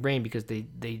fireworks in your brain because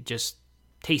they just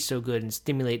taste so good and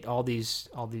stimulate all these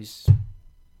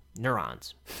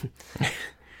neurons.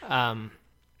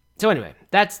 So anyway,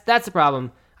 that's the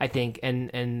problem, I think,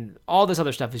 and all this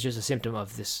other stuff is just a symptom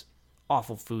of this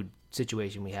awful food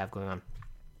situation we have going on.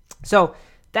 So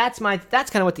that's kind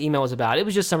of what the email was about. It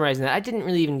was just summarizing that. I didn't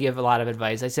really even give a lot of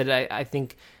advice. I said I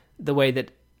think the way that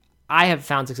I have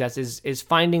found success is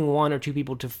finding one or two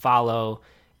people to follow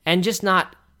and just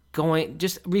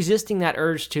resisting that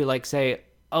urge to say,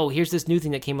 oh, here's this new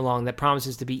thing that came along that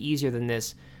promises to be easier than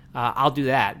this. I'll do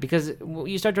that, because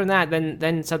you start doing that,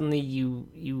 then suddenly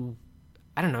you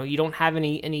I don't know, you don't have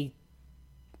any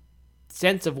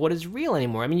sense of what is real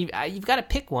anymore. I mean, you've got to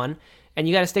pick one, and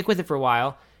you got to stick with it for a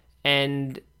while.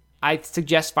 And I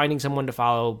suggest finding someone to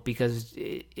follow, because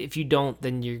if you don't,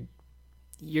 then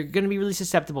you're going to be really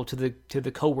susceptible to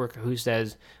the coworker who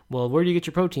says, well, where do you get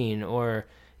your protein? Or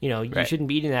you Right. shouldn't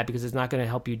be eating that because it's not going to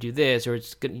help you do this, or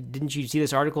didn't you see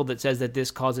this article that says that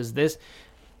this causes this?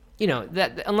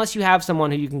 That unless you have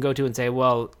someone who you can go to and say,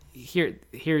 well,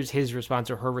 here's his response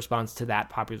or her response to that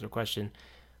popular question.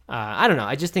 I don't know.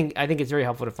 I think it's very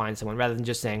helpful to find someone rather than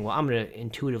just saying, well, I'm going to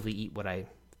intuitively eat what I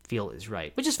feel is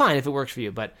right, which is fine if it works for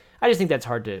you. But I just think that's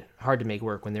hard to make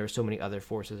work when there are so many other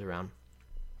forces around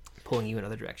pulling you in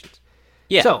other directions.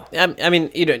 Yeah. So I mean,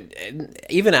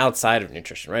 even outside of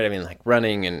nutrition, right? I mean, like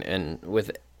running and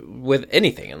with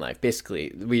anything in life,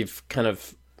 basically, we've kind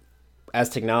of, as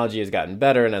technology has gotten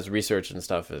better and as research and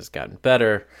stuff has gotten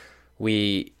better,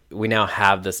 we now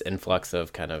have this influx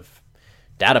of kind of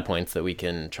data points that we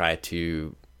can try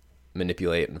to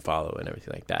manipulate and follow and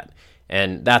everything like that.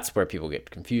 And that's where people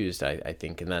get confused, I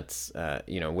think. And that's,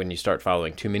 when you start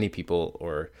following too many people,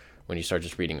 or when you start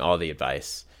just reading all the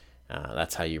advice,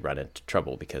 that's how you run into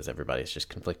trouble, because everybody's just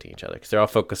conflicting each other because they're all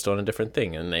focused on a different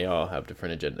thing and they all have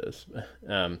different agendas.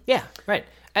 Yeah, right.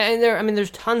 And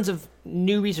there's tons of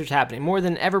new research happening, more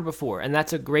than ever before, and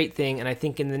that's a great thing. And I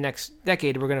think in the next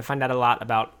decade, we're going to find out a lot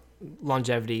about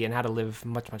longevity and how to live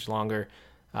much, much longer,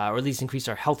 or at least increase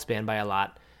our health span by a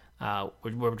lot,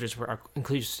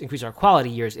 increase our quality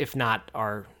years, if not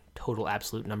our total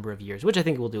absolute number of years, which I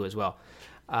think it will do as well.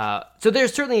 So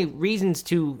there's certainly reasons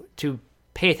to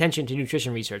pay attention to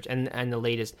nutrition research and the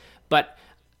latest, but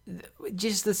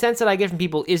just the sense that I get from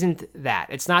people isn't that.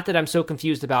 It's not that I'm so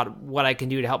confused about what I can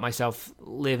do to help myself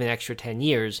live an extra 10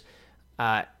 years.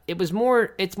 It's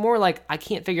more like I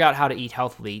can't figure out how to eat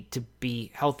healthily to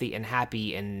be healthy and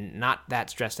happy and not that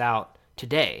stressed out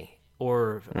today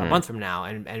or a month from now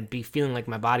and be feeling like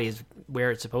my body is where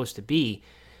it's supposed to be.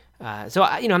 So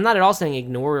I'm not at all saying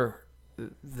ignore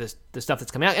the stuff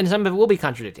that's coming out, and some of it will be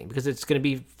contradicting because it's going to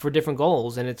be for different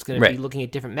goals and it's going to be looking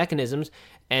at different mechanisms,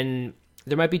 and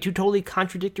there might be two totally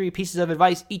contradictory pieces of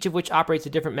advice, each of which operates a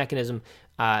different mechanism,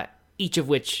 each of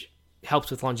which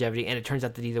helps with longevity, and it turns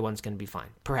out that either one's going to be fine,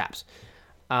 perhaps.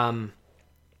 So I'm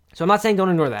not saying don't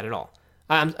ignore that at all.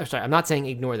 I'm sorry, I'm not saying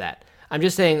ignore that. I'm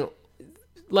just saying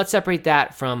let's separate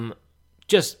that from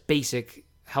just basic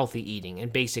healthy eating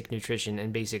and basic nutrition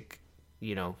and basic,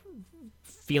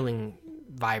 feeling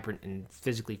vibrant and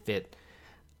physically fit.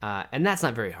 And that's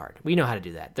not very hard. We know how to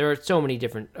do that. There are so many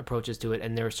different approaches to it,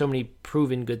 and there are so many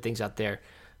proven good things out there.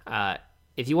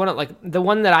 If you want to, like, the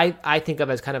one that I think of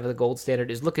as kind of the gold standard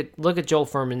is look at Joel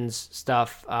Fuhrman's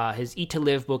stuff. His Eat to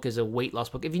Live book is a weight loss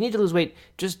book. If you need to lose weight,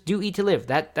 just do Eat to Live.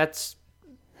 That's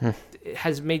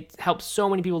has helped so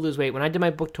many people lose weight. When I did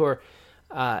my book tour,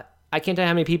 I can't tell you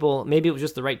how many people, maybe it was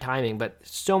just the right timing, but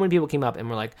so many people came up and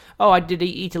were like, oh, I did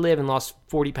Eat to Live and lost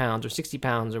 40 pounds or 60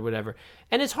 pounds or whatever.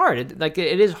 And it's hard.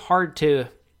 It is hard to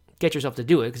get yourself to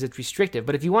do it because it's restrictive.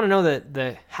 But if you want to know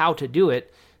the how to do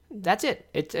it, that's it.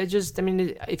 It just,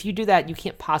 if you do that, you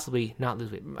can't possibly not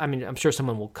lose weight. I'm sure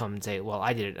someone will come and say, well,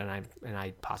 I did it and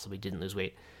I possibly didn't lose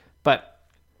weight. But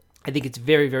I think it's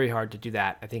very, very hard to do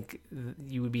that. I think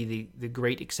you would be the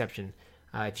great exception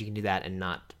if you can do that and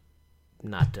not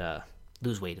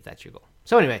lose weight if that's your goal.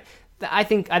 So anyway, I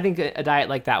think a diet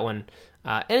like that one,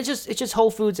 and it's just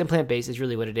whole foods and plant based is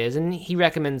really what it is. And he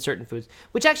recommends certain foods,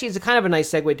 which actually is a kind of a nice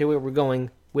segue to where we're going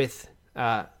with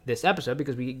this episode,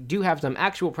 because we do have some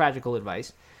actual practical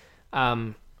advice.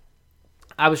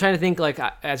 I was trying to think, like,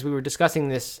 as we were discussing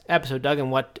this episode, Doug, and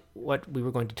what we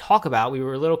were going to talk about, we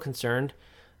were a little concerned.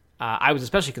 I was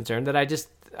especially concerned that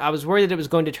I was worried that it was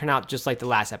going to turn out just like the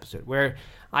last episode, where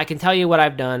I can tell you what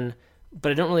I've done,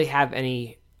 but I don't really have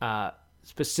any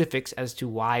specifics as to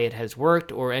why it has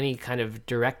worked or any kind of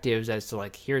directives as to,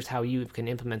 like, here's how you can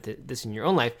implement this in your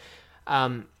own life.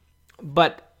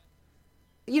 But,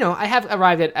 I have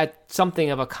arrived at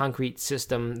something of a concrete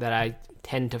system that I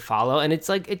tend to follow, and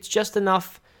it's just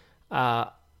enough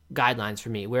guidelines for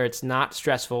me where it's not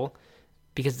stressful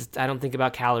because I don't think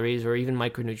about calories or even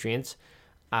micronutrients.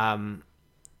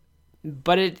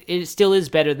 But it still is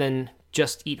better than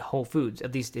just eat whole foods,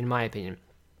 at least in my opinion.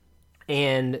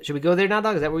 And should we go there now,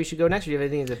 Doug? Is that where we should go next? Or do you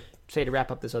have anything to say to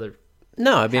wrap up this other?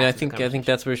 No, I think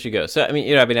that's where we should go. So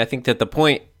I think that the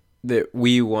point that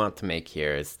we want to make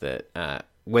here is that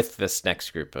with this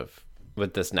next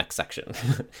section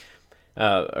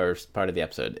or part of the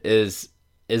episode is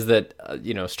that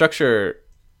structure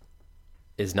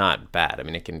is not bad.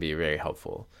 It can be very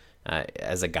helpful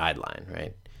as a guideline,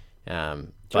 right?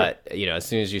 But as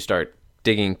soon as you start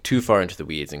digging too far into the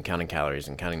weeds and counting calories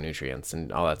and counting nutrients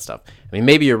and all that stuff,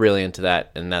 maybe you're really into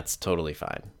that, and that's totally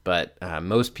fine. But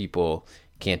most people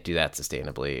can't do that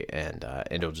sustainably, and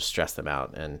it'll just stress them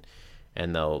out,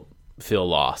 and they'll feel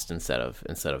lost instead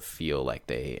of feel like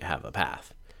they have a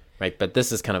path, right? But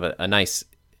this is kind of a nice,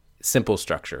 simple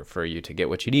structure for you to get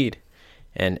what you need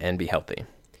and be healthy.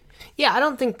 Yeah, I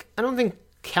don't think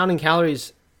counting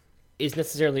calories is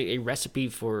necessarily a recipe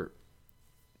for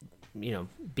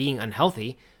being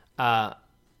unhealthy,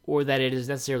 or that it is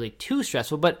necessarily too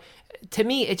stressful. But to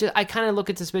me, I kind of look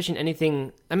at suspicion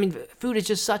anything. Food is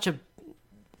just such a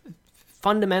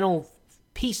fundamental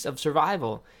piece of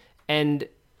survival, and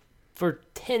for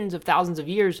tens of thousands of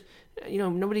years,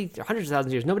 hundreds of thousands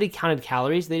of years, nobody counted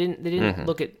calories. They didn't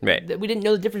look at. Right. We didn't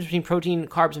know the difference between protein,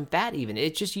 carbs, and fat. Even you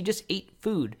just ate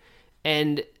food,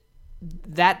 and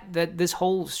that this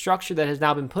whole structure that has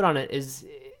now been put on it is,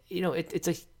 it's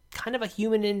a kind of a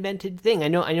human invented thing. I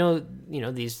know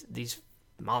these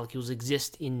molecules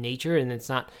exist in nature, and it's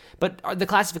not, but the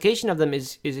classification of them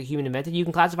is a human invented. You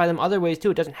can classify them other ways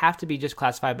too. It doesn't have to be just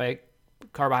classified by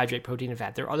carbohydrate, protein, and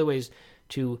fat. There are other ways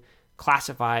to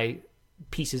classify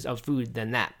pieces of food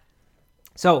than that.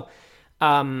 So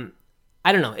I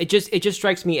don't know, it just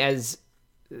strikes me as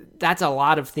that's a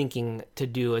lot of thinking to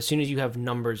do as soon as you have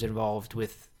numbers involved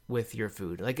with your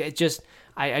food. Like, I just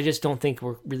don't think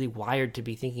we're really wired to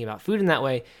be thinking about food in that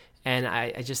way. And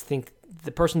I just think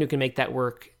the person who can make that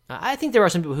work, I think there are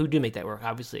some people who do make that work,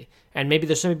 obviously. And maybe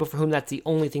there's some people for whom that's the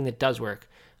only thing that does work.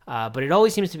 But it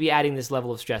always seems to be adding this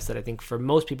level of stress that I think for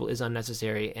most people is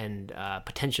unnecessary and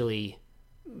potentially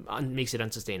makes it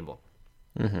unsustainable.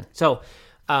 Mm-hmm. So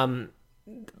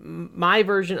my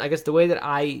version, I guess the way that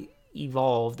I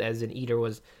evolved as an eater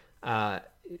was, I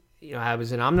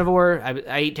was an omnivore.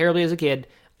 I ate terribly as a kid.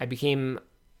 I became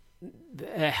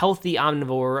a healthy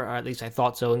omnivore, or at least I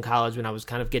thought so in college when I was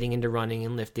kind of getting into running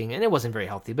and lifting, and it wasn't very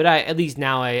healthy. But at least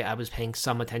now I was paying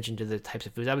some attention to the types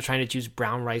of foods. I was trying to choose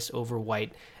brown rice over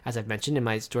white, as I've mentioned in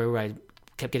my story where I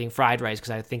kept getting fried rice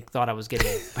because I thought I was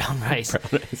getting brown rice.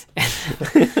 Brown rice.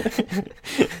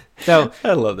 So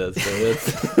I love that story.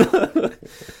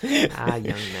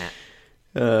 young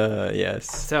Matt. Yes.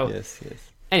 So yes.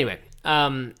 Anyway,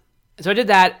 so I did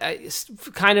that. I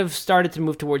kind of started to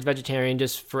move towards vegetarian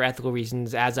just for ethical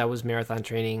reasons as I was marathon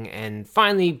training, and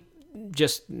finally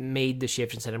just made the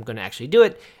shift and said I'm going to actually do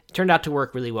it. It turned out to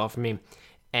work really well for me,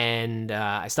 and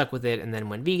I stuck with it and then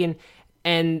went vegan.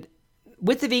 And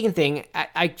with the vegan thing,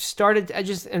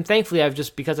 and thankfully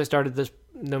because I started this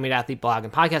No Meat Athlete blog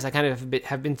and podcast, I kind of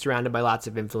have been surrounded by lots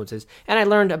of influences, and I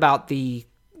learned about the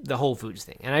Whole Foods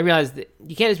thing. And I realized that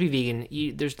you can't just be vegan.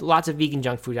 There's lots of vegan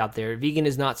junk food out there. Vegan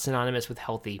is not synonymous with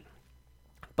healthy,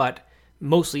 but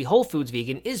mostly Whole Foods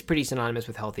vegan is pretty synonymous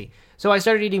with healthy. So I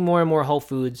started eating more and more Whole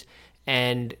Foods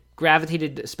and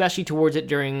gravitated especially towards it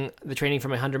during the training for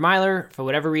my 100-miler. For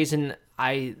whatever reason,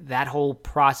 that whole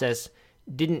process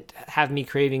didn't have me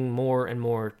craving more and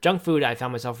more junk food. I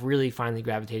found myself really finally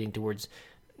gravitating towards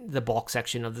the bulk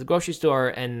section of the grocery store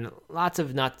and lots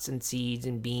of nuts and seeds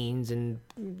and beans and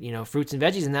fruits and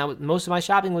veggies, and now most of my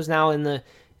shopping was now in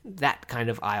that kind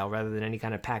of aisle rather than any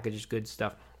kind of packaged goods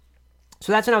stuff.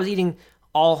 So that's when I was eating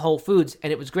all whole foods,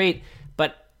 and it was great.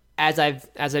 But as I've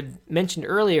mentioned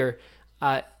earlier,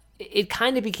 it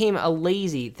kind of became a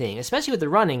lazy thing, especially with the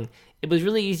running. It was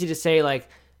really easy to say like,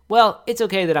 well, it's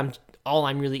okay that all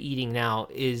I'm really eating now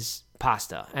is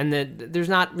pasta, and that there's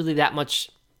not really that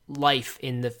much life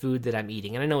in the food that I'm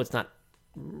eating. And I know it's not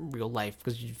real life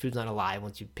because food's not alive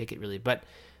once you pick it really, but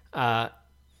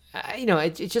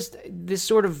it's just this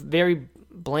sort of very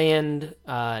bland,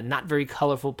 not very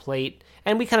colorful plate.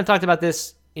 And we kind of talked about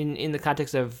this in the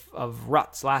context of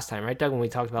ruts last time, right, Doug, when we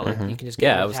talked about like you can just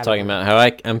I was talking about how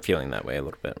I'm feeling that way a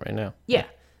little bit right now. Yeah.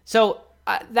 So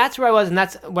that's where I was, and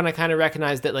that's when I kind of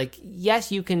recognized that, like,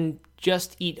 yes, you can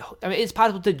just eat. I mean, it's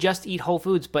possible to just eat whole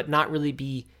foods, but not really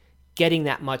be getting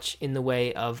that much in the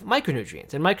way of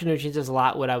micronutrients. And micronutrients is a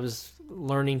lot what I was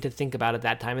learning to think about at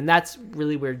that time. And that's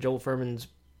really where Joel Fuhrman's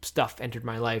stuff entered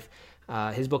my life.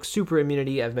 His book, Super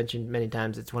Immunity, I've mentioned many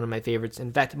times. It's one of my favorites.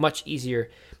 In fact, much easier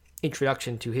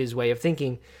introduction to his way of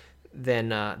thinking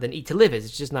than Eat to Live is.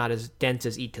 It's just not as dense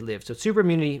as Eat to Live. So Super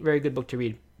Immunity, very good book to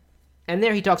read. And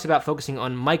there he talks about focusing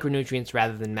on micronutrients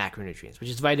rather than macronutrients, which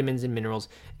is vitamins and minerals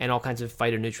and all kinds of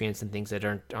phytonutrients and things that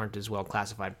aren't as well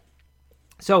classified.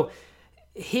 So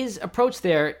his approach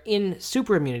there in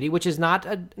Super Immunity, which is not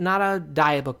a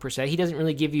diet book per se, he doesn't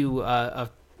really give you a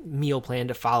meal plan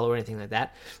to follow or anything like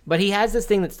that, but he has this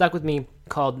thing that stuck with me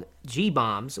called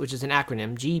GBOMBS, which is an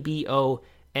acronym,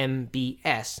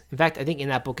 GBOMBS. In fact, I think in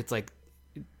that book it's like,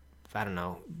 I don't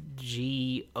know,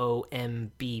 GOMBBS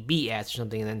or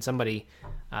something, and then somebody,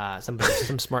 some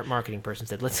smart marketing person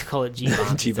said, let's call it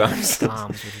GBOMBS.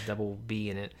 GBOMBS with a double B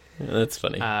in it. Yeah, that's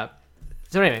funny.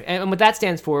 So anyway, and what that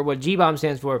stands for, what GBOMB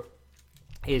stands for,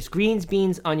 is greens,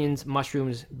 beans, onions,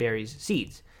 mushrooms, berries,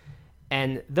 seeds.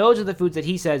 And those are the foods that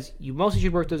he says you mostly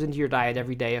should work those into your diet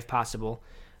every day if possible,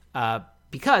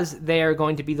 because they are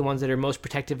going to be the ones that are most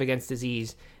protective against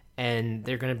disease, and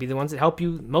they're going to be the ones that help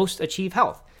you most achieve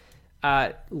health.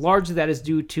 Largely that is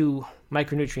due to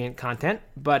micronutrient content,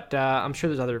 but I'm sure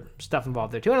there's other stuff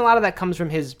involved there too. And a lot of that comes from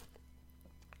his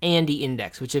Andy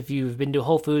Index, which if you've been to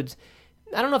Whole Foods,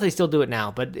 I don't know if they still do it now,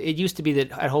 but it used to be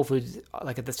that at Whole Foods,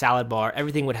 like at the salad bar,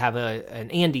 everything would have an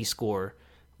Andy score,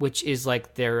 which is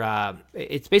like their,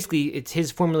 it's his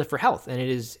formula for health, and it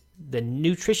is the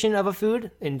nutrition of a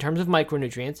food in terms of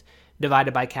micronutrients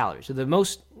divided by calories. So the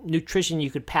most nutrition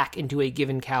you could pack into a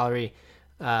given calorie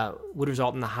would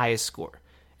result in the highest score.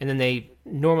 And then they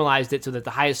normalized it so that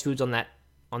the highest foods on that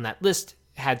list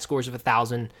had scores of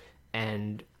 1,000,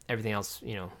 and everything else,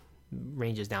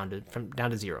 ranges down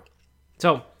to 0.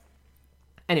 So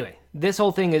anyway, this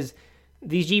whole thing is,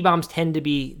 these GBOMBs tend to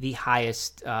be the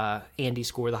highest Andy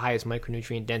score, the highest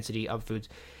micronutrient density of foods.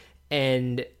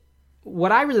 And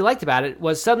what I really liked about it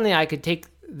was suddenly I could take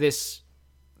this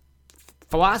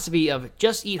philosophy of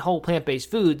just eat whole plant-based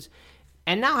foods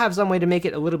and now have some way to make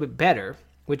it a little bit better,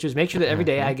 which is make sure that every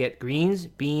day I get greens,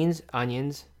 beans,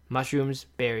 onions, mushrooms,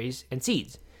 berries, and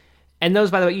seeds. And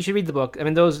those, by the way, you should read the book. I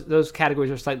mean, those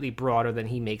categories are slightly broader than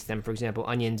he makes them. For example,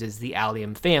 onions is the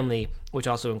allium family, which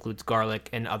also includes garlic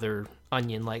and other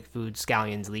onion-like foods,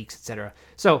 scallions, leeks, etc.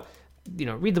 So,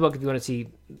 read the book if you want to see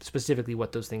specifically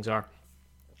what those things are.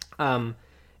 And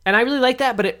I really like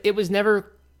that, but it was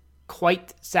never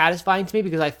quite satisfying to me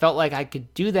because I felt like I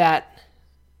could do that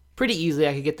pretty easily.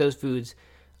 I could get those foods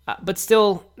But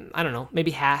still, I don't know,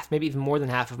 maybe half, maybe even more than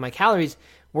half of my calories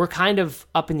were kind of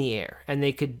up in the air, and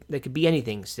they could be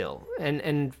anything still.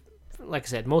 And like I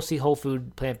said, mostly whole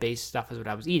food, plant-based stuff is what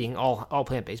I was eating, all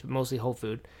plant-based, but mostly whole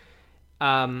food.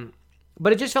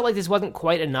 But it just felt like this wasn't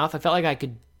quite enough. I felt like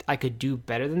I could do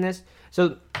better than this.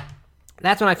 So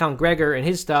that's when I found Gregor and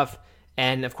his stuff,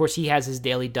 and of course he has his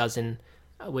daily dozen,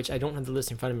 which I don't have the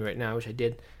list in front of me right now. I wish I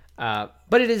did.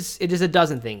 But it is a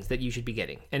dozen things that you should be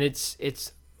getting, and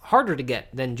it's harder to get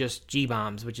than just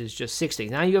G-Bombs, which is just 6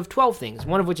 things. Now you have 12 things,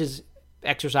 one of which is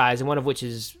exercise, and one of which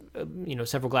is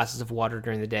several glasses of water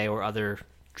during the day or other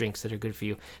drinks that are good for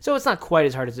you. So it's not quite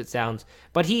as hard as it sounds.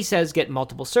 But he says get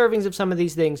multiple servings of some of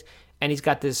these things, and he's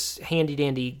got this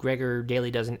handy-dandy Gregor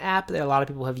Daily Dozen app that a lot of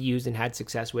people have used and had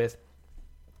success with.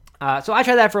 So I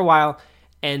tried that for a while,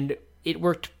 and it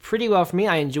worked pretty well for me.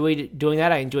 I enjoyed doing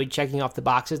that. I enjoyed checking off the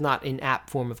boxes, not in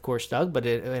app form, of course, Doug, but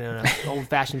in an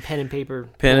old-fashioned pen and paper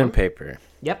Pen form. and paper.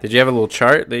 Yep. Did you have a little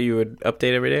chart that you would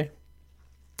update every day?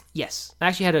 Yes. I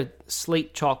actually had a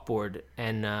slate chalkboard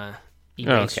and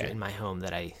eraser okay. in my home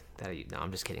that I no, I'm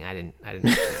just kidding. I didn't.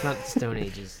 It's not the Stone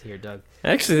Ages here, Doug.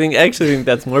 I actually think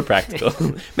that's more practical.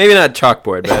 Maybe not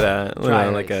chalkboard,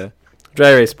 but like a dry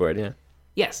erase board. Yeah.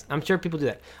 Yes, I'm sure people do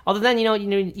that. Although then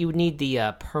you would need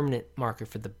the permanent marker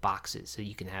for the boxes, so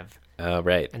you can have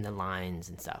Right. and the lines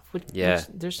and stuff. Yeah.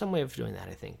 There's some way of doing that,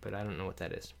 I think, but I don't know what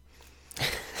that is.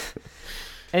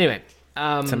 Anyway,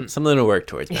 something to work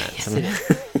towards, man. yes, it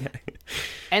is.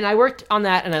 And I worked on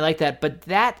that, and I liked that, but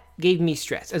that gave me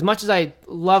stress. As much as I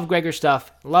love Gregor's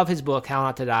stuff, love his book, How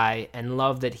Not to Die, and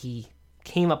love that he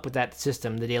came up with that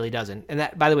system, the Daily Dozen. And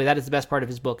that, by the way, that is the best part of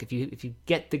his book. If you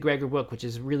get the Gregor book, which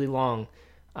is really long,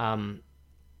 and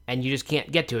you just can't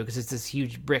get to it because it's this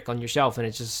huge brick on your shelf, and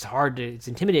it's just it's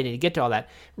intimidating to get to all that.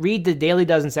 Read the Daily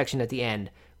Dozen section at the end,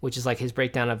 which is like his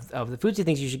breakdown of the foods he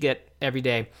thinks you should get every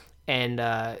day, and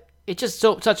it's just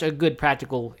such a good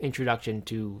practical introduction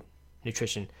to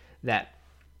nutrition that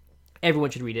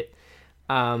everyone should read it.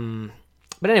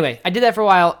 But anyway, I did that for a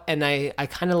while, and I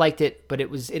kind of liked it, but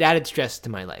it added stress to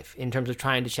my life in terms of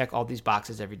trying to check all these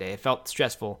boxes every day. It felt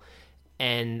stressful,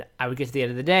 and I would get to the end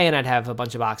of the day, and I'd have a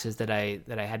bunch of boxes that I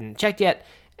hadn't checked yet,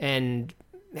 and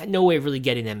had no way of really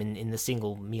getting them in the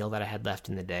single meal that I had left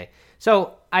in the day.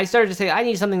 So I started to say, I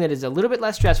need something that is a little bit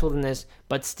less stressful than this,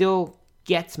 but still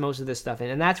gets most of this stuff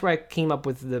in, and that's where I came up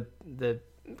with the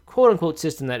quote-unquote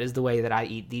system that is the way that I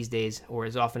eat these days, or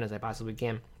as often as I possibly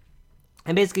can.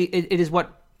 And basically, it is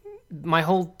what my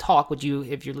whole talk, which you,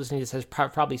 if you're listening to this, has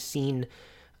probably seen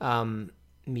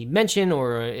me mention,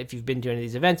 or if you've been to any of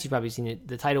these events, you've probably seen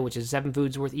the title, which is 7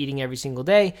 Foods Worth Eating Every Single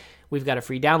Day. We've got a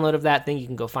free download of that thing. You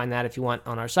can go find that if you want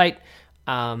on our site.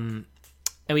 And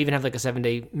we even have like a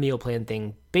 7-day meal plan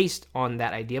thing based on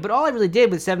that idea. But all I really did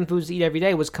with 7 Foods to Eat Every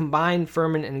Day was combine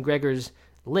Furman and Gregor's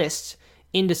lists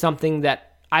into something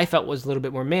that I felt was a little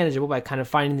bit more manageable by kind of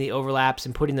finding the overlaps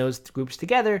and putting those groups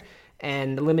together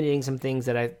and eliminating some things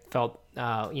that I felt,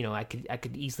 I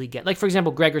could easily get. Like, for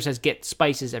example, Gregor says get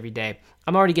spices every day.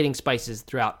 I'm already getting spices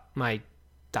throughout my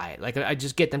diet. Like, I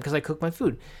just get them because I cook my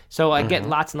food. So I get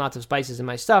lots and lots of spices in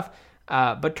my stuff.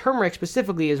 But turmeric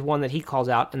specifically is one that he calls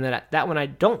out, and that one I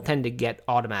don't tend to get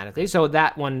automatically. So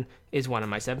that one is one of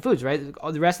my 7 foods, right?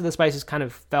 The rest of the spices kind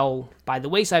of fell by the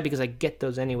wayside because I get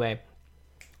those anyway.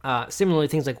 Similarly,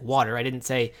 things like water. I didn't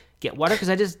say get water because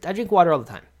I drink water all the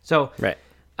time. So Right.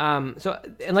 And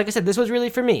like I said, this was really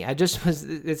for me.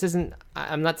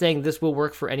 I'm not saying this will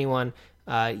work for anyone.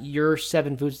 Your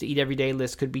 7 foods to eat every day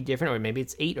list could be different, or maybe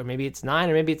it's 8, or maybe it's 9,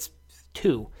 or maybe it's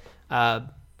 2.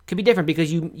 Could be different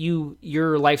because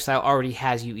your lifestyle already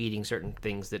has you eating certain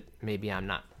things that maybe I'm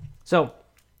not. So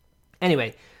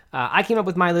anyway, I came up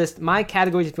with my list. My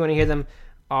categories, if you want to hear them,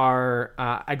 are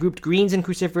I grouped greens and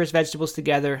cruciferous vegetables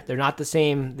together. They're not the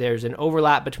same. There's an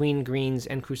overlap between greens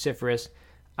and cruciferous.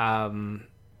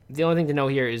 The only thing to know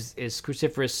here is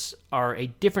cruciferous are a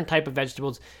different type of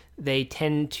vegetables. They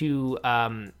tend to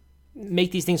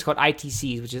make these things called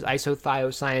ITCs, which is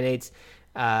isothiocyanates.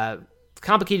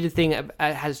 Complicated thing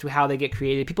as to how they get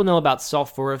created. People know about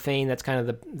sulforaphane. That's kind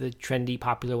of the trendy,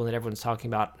 popular one that everyone's talking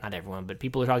about. Not everyone, but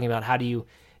people are talking about how do you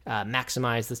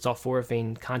maximize the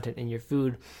sulforaphane content in your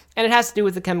food. And it has to do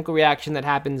with the chemical reaction that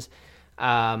happens.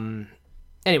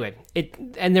 Anyway,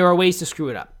 and there are ways to screw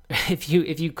it up. If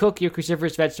you cook your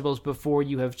cruciferous vegetables before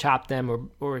you have chopped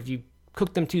them, or if you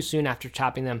cook them too soon after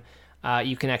chopping them,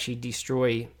 you can actually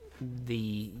destroy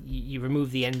you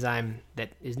remove the enzyme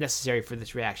that is necessary for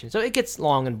this reaction. So it gets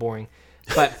long and boring.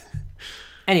 But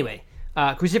anyway,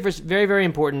 cruciferous, very, very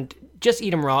important. Just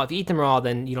eat them raw. If you eat them raw,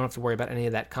 then you don't have to worry about any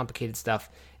of that complicated stuff,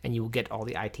 and you will get all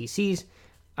the ITCs.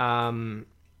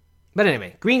 But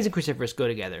anyway, greens and cruciferous go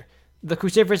together. The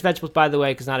cruciferous vegetables, by the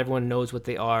way, because not everyone knows what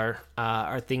they are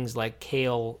things like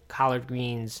kale, collard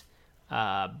greens,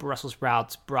 Brussels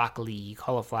sprouts, broccoli,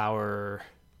 cauliflower,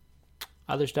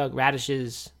 other stuff,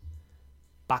 radishes,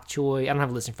 bok choy. I don't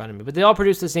have a list in front of me, but they all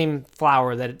produce the same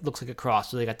flour that it looks like a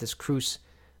cross. So they got this crus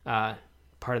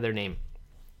part of their name.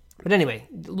 But anyway,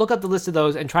 look up the list of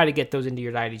those and try to get those into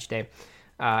your diet each day.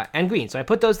 And greens. So I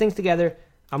put those things together.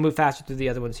 I'll move faster through the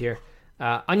other ones here.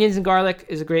 Onions and garlic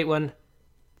is a great one.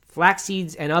 Flax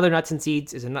seeds and other nuts and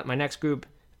seeds is my next group.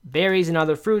 Berries and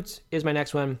other fruits is my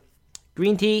next one.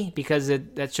 Green tea, because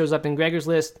that shows up in Gregor's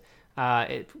list.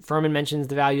 Furman mentions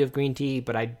the value of green tea,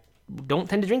 but I don't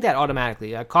tend to drink that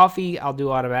automatically. Coffee I'll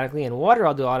do automatically, and water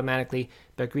I'll do automatically,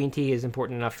 but green tea is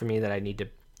important enough for me that I need to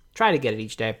try to get it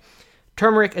each day.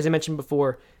 Turmeric, as I mentioned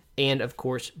before, and of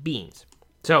course, beans.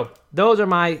 So those are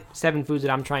my 7 foods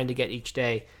that I'm trying to get each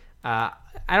day. I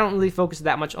don't really focus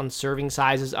that much on serving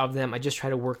sizes of them. I just try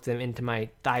to work them into my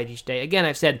diet each day. Again,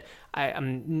 I've said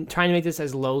I'm trying to make this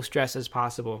as low stress as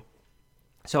possible.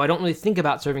 So I don't really think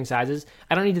about serving sizes.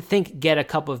 I don't need to think get a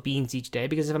cup of beans each day,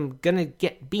 because if I'm going to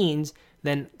get beans,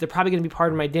 then they're probably going to be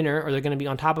part of my dinner, or they're going to be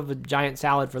on top of a giant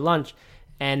salad for lunch.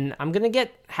 And I'm going to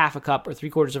get half a cup or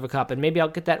 3/4 of a cup. And maybe I'll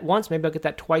get that once, maybe I'll get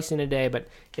that twice in a day, but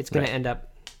it's going to end up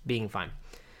being fine.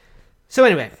 So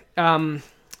anyway,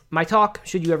 my talk,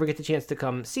 should you ever get the chance to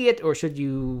come see it, or should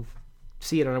you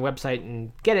see it on our website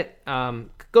and get it,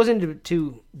 goes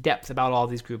into depth about all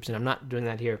these groups, and I'm not doing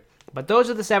that here. But those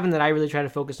are the 7 that I really try to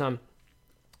focus on.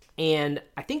 And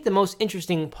I think the most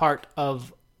interesting part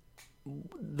of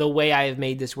the way I have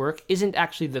made this work isn't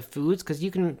actually the foods, because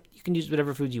you can use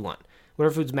whatever foods you want,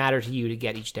 whatever foods matter to you to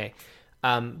get each day.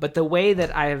 But the way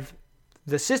that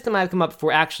the system I've come up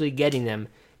for actually getting them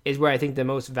is where I think the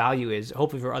most value is,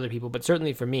 hopefully for other people, but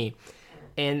certainly for me.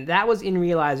 And that was in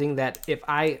realizing that if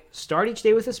I start each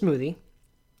day with a smoothie,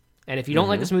 and if you don't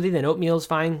like a smoothie, then oatmeal is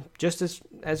fine just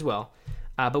as well.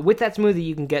 But with that smoothie,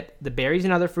 you can get the berries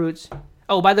and other fruits.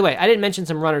 Oh, by the way, I didn't mention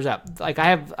some runners-up. Like, I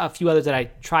have a few others that I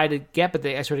try to get, but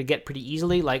I sort of get pretty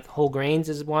easily, like whole grains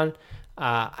is one.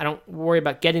 I don't worry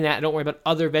about getting that. I don't worry about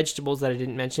other vegetables that I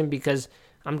didn't mention, because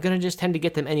I'm going to just tend to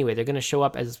get them anyway. They're going to show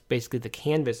up as basically the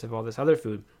canvas of all this other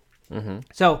food. Mm-hmm.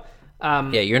 So,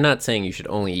 you're not saying you should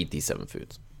only eat these 7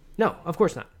 foods. No, of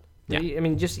course not. Yeah. I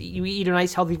mean, just you eat a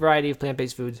nice, healthy variety of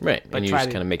plant-based foods. Right, but and you just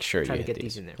kind of make sure try you to get these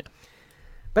these in there. Yeah.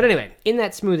 But anyway, in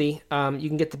that smoothie, you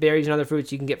can get the berries and other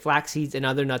fruits. You can get flax seeds and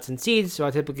other nuts and seeds. So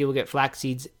I typically will get flax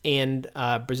seeds and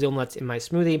Brazil nuts in my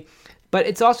smoothie. But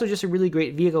it's also just a really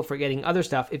great vehicle for getting other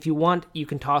stuff. If you want, you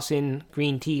can toss in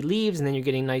green tea leaves, and then you're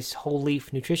getting nice whole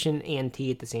leaf nutrition and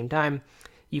tea at the same time.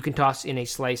 You can toss in a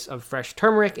slice of fresh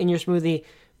turmeric in your smoothie,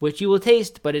 which you will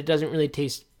taste, but it doesn't really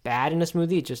taste bad in a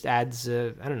smoothie. It just adds,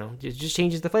 I don't know, it just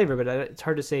changes the flavor, but it's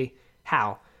hard to say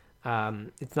how.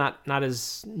 It's not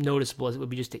as noticeable as it would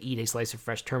be just to eat a slice of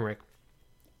fresh turmeric.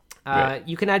 Right.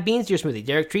 You can add beans to your smoothie.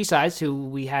 Derek Treesize, who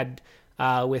we had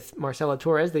with Marcela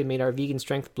Torres, they made our vegan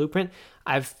strength blueprint.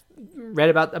 I've read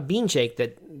about a bean shake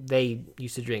that they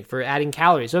used to drink for adding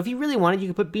calories. So if you really wanted, you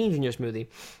could put beans in your smoothie.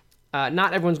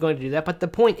 Not everyone's going to do that, but the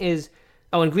point is,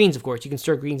 and greens, of course. You can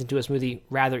stir greens into a smoothie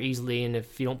rather easily, and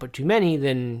if you don't put too many,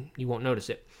 then you won't notice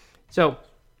it. So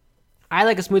I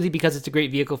like a smoothie because it's a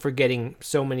great vehicle for getting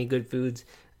so many good foods.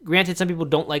 Granted, some people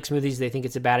don't like smoothies. They think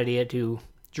it's a bad idea to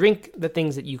drink the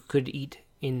things that you could eat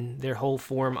in their whole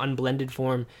form, unblended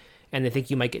form, and they think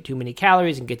you might get too many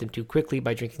calories and get them too quickly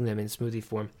by drinking them in smoothie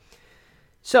form.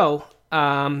 So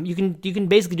you can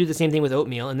basically do the same thing with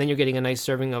oatmeal, and then you're getting a nice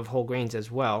serving of whole grains as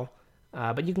well.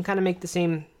 But you can kind of make the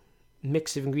same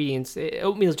mix of ingredients.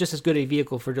 Oatmeal is just as good a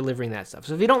vehicle for delivering that stuff.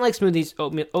 So if you don't like smoothies,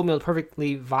 oatmeal is a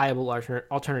perfectly viable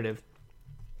alternative.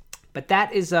 But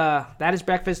that is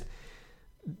breakfast.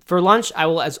 For lunch, I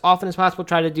will, as often as possible,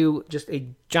 try to do just a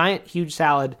giant, huge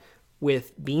salad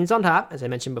with beans on top, as I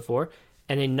mentioned before,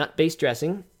 and a nut-based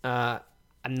dressing. I'm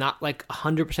not like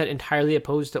 100% entirely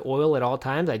opposed to oil at all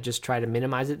times. I just try to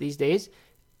minimize it these days.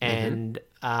 And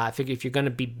I figure if you're going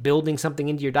to be building something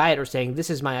into your diet or saying, this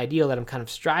is my ideal that I'm kind of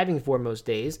striving for most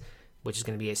days, which is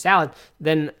going to be a salad,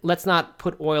 then let's not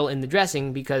put oil in the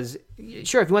dressing, because,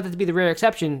 sure, if you want that to be the rare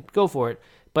exception, go for it.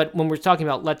 But when we're talking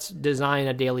about let's design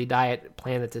a daily diet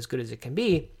plan that's as good as it can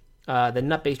be, the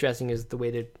nut-based dressing is the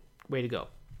way to go.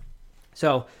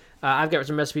 So I've got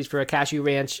some recipes for a cashew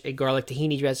ranch, a garlic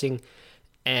tahini dressing,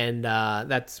 and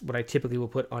that's what I typically will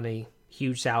put on a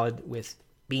huge salad with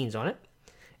beans on it.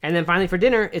 And then finally for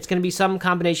dinner, it's going to be some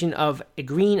combination of a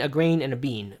green, a grain, and a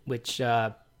bean, which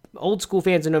old school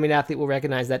fans of No Meat Athlete will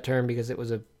recognize that term because it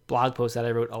was a blog post that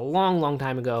I wrote a long, long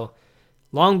time ago,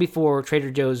 long before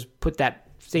Trader Joe's put that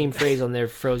same phrase on their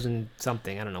frozen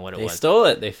something. I don't know what it They was. stole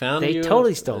it. They found They you.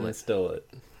 totally stole and it. They stole it.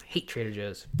 I hate Trader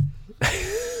Joe's.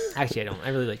 Actually, I don't. I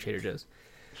really like Trader Joe's.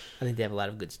 I think they have a lot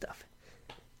of good stuff.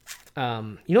 You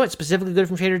know what's specifically good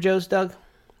from Trader Joe's, Doug?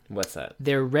 What's that?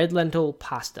 Their red lentil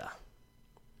pasta.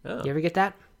 Oh. You ever get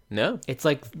that? No. It's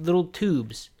like little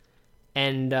tubes,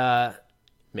 and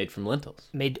Made from lentils.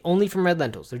 made only from red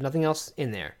lentils. There's nothing else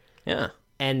in there. Yeah.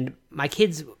 And my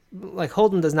kids, like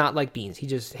Holden, does not like beans. He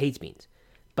just hates beans.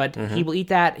 But he will eat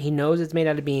that. He knows it's made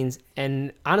out of beans.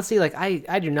 And honestly, like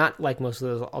I do not like most of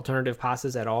those alternative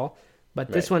pastas at all. But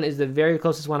this Right. one is the very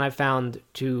closest one I've found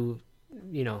to,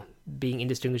 being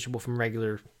indistinguishable from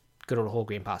regular good old whole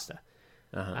grain pasta.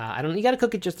 I don't. You got to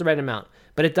cook it just the right amount,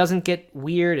 but it doesn't get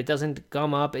weird. It doesn't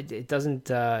gum up. It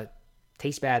doesn't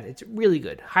taste bad. It's really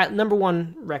good. Number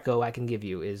one reco I can give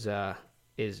you is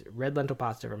red lentil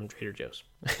pasta from Trader Joe's.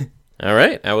 All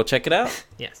right. I will check it out.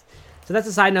 Yes. So that's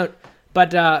a side note.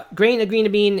 But a green a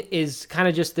bean is kind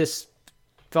of just this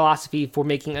philosophy for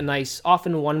making a nice,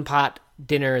 often one pot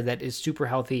dinner that is super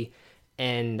healthy,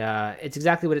 and it's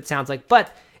exactly what it sounds like.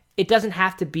 But it doesn't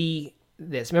have to be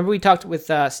this. Remember we talked with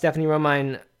Stephanie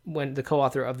Romine, the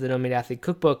co-author of the No Meat Athlete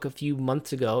Cookbook, a few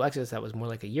months ago. Actually, that was more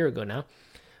like a year ago now.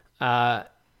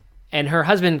 And her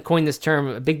husband coined this term,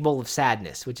 a big bowl of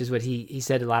sadness, which is what he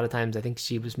said a lot of times I think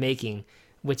she was making,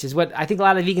 which is what I think a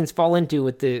lot of vegans fall into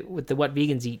with the what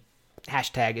vegans eat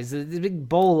hashtag, is the big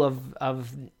bowl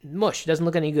of mush. It doesn't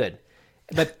look any good.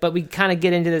 But we kind of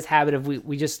get into this habit of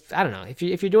we just, I don't know, if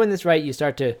you're doing this right, you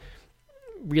start to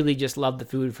really just love the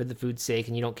food for the food's sake,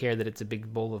 and you don't care that it's a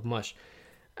big bowl of mush.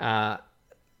 But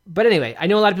anyway, I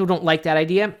know a lot of people don't like that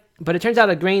idea, but it turns out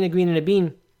a green, and a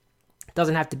bean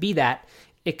doesn't have to be that.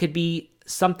 It could be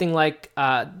something like,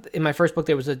 in my first book,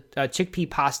 there was a chickpea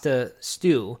pasta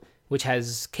stew, which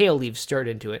has kale leaves stirred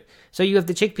into it. So you have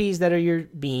the chickpeas that are your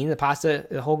bean, the pasta,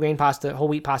 the whole grain pasta, whole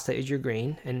wheat pasta is your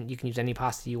grain, and you can use any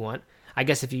pasta you want. I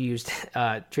guess if you used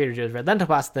Trader Joe's red lentil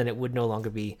pasta, then it would no longer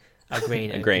be a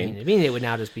grain, A grain. and a bean. It would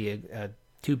now just be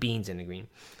two beans and a green.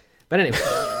 But anyway.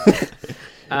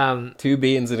 2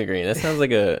 beans and a green. That sounds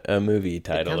like a movie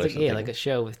title or something. Yeah, like a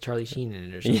show with Charlie Sheen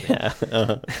in it or something.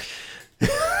 Yeah.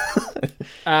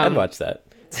 I'd watch that.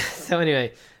 So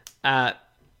anyway,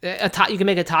 you can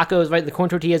make a tacos, right? The corn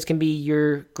tortillas can be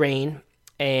your grain,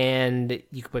 and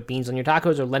you can put beans on your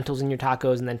tacos or lentils in your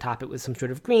tacos, and then top it with some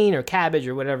sort of green or cabbage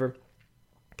or whatever.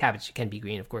 Cabbage can be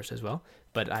green, of course, as well,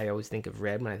 but I always think of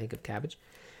red when I think of cabbage.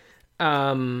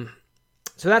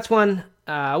 So that's one.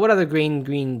 What other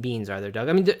green beans are there, Doug?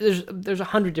 I mean, there's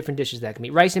 100 different dishes that can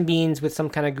be. Rice and beans with some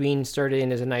kind of green stirred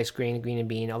in is a nice green and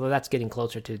bean, although that's getting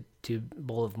closer to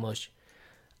bowl of mush.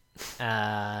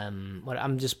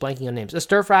 I'm just blanking on names. A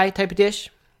stir fry type of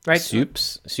dish, right?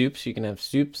 Soups. You can have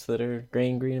soups that are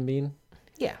grain, green, and bean.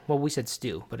 Yeah. Well, we said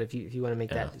stew, but if you want to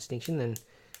make that distinction, then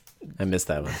I missed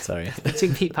that one. Sorry. the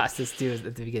chickpea pasta stew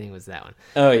at the beginning was that one.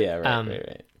 Oh yeah,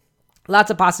 right.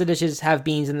 Lots of pasta dishes have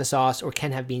beans in the sauce, or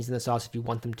can have beans in the sauce if you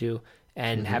want them to,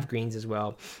 and have greens as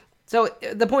well. So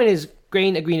the point is,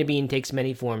 a bean takes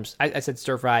many forms. I said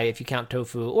stir fry if you count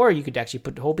tofu, or you could actually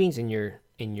put whole beans in your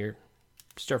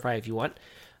stir fry if you want.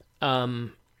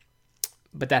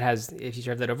 But that has, if you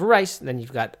serve that over rice, then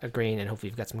you've got a grain, and hopefully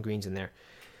you've got some greens in there.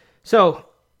 So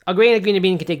a green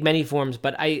bean can take many forms,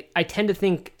 but I tend to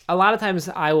think a lot of times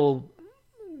I will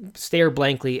stare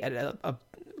blankly at a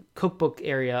cookbook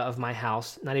area of my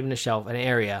house, not even a shelf, an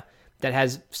area that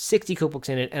has 60 cookbooks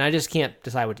in it, and I just can't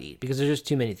decide what to eat because there's just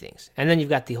too many things. And then you've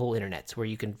got the whole internets where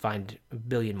you can find a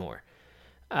billion more.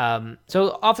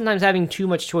 So oftentimes having too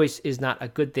much choice is not a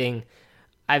good thing.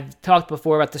 I've talked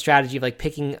before about the strategy of like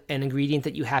picking an ingredient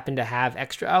that you happen to have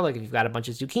extra. Like if you've got a bunch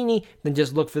of zucchini, then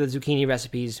just look for the zucchini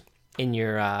recipes in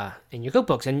your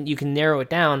cookbooks, and you can narrow it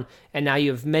down. And now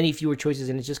you have many fewer choices,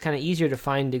 and it's just kind of easier to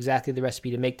find exactly the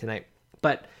recipe to make tonight.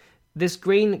 But this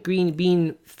green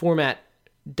bean format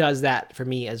does that for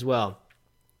me as well.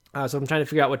 So I'm trying to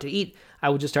figure out what to eat. I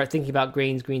would just start thinking about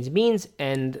grains, and beans,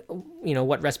 and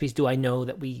what recipes do I know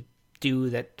that we do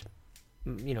that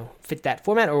fit that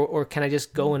format, or can I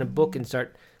just go in a book and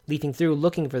start leafing through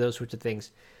looking for those sorts of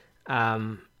things?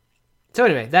 So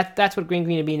anyway, that's what green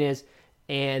and bean is,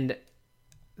 and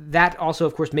that also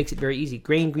of course makes it very easy.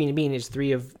 Green and bean is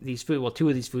 3 of these foods, well 2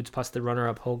 of these foods plus the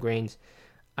runner-up whole grains.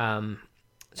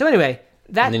 So anyway,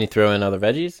 and then you throw in other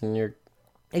veggies and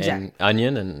exactly. and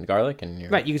onion and garlic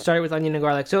and right. You can start it with onion and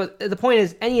garlic. So the point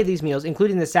is, any of these meals,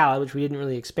 including the salad, which we didn't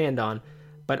really expand on,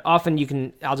 but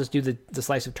often I'll just do the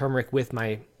slice of turmeric with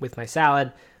my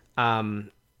salad.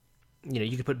 You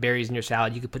could put berries in your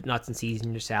salad. You could put nuts and seeds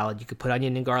in your salad. You could put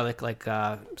onion and garlic, like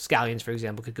scallions, for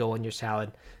example, could go on your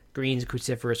salad. greens,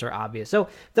 cruciferous, are obvious. So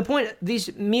the point,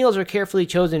 these meals are carefully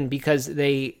chosen because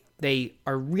they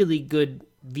are really good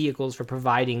vehicles for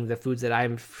providing the foods that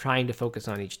I'm trying to focus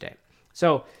on each day.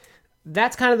 So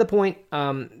that's kind of the point.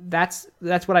 That's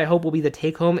what I hope will be the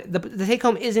take home. The take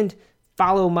home isn't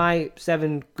follow my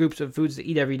 7 groups of foods to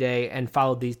eat every day and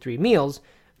follow these 3 meals,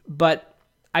 but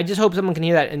I just hope someone can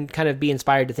hear that and kind of be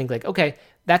inspired to think like, okay,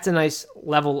 that's a nice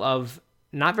level of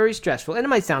not very stressful. And it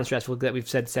might sound stressful that we've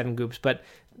said 7 groups, but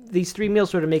these 3 meals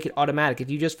sort of make it automatic. If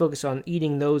you just focus on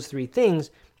eating those 3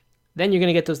 things, then you're going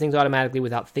to get those things automatically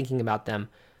without thinking about them.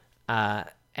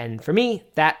 And for me,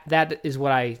 that is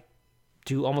what I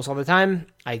do almost all the time.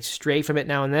 I stray from it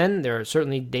now and then. There are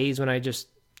certainly days when I just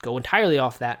go entirely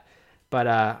off that, but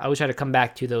I always try to come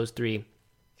back to those 3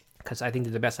 because I think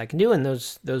they're the best I can do, and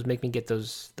those make me get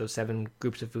those 7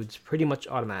 groups of foods pretty much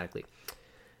automatically.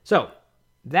 So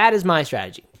that is my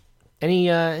strategy.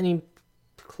 Any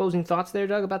closing thoughts there,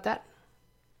 Doug, about that?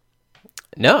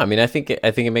 No, I mean, I think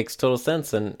it makes total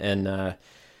sense, and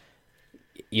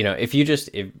you know,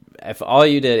 if all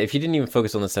you did, if you didn't even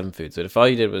focus on the 7 foods, but if all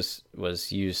you did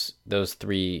was use those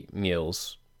 3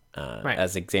 meals Right.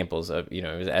 as examples of, you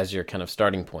know, as your kind of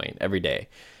starting point every day,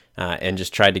 and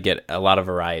just tried to get a lot of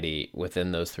variety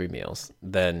within those 3 meals,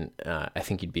 then I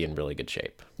think you'd be in really good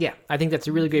shape. Yeah, I think that's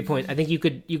a really great point. I think you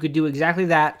could do exactly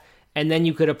that, and then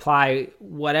you could apply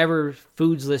whatever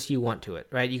foods list you want to it,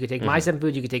 right? You could take my 7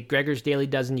 foods, you could take Gregor's Daily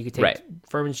Dozen, you could take Right.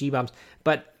 Furman's G-Bombs,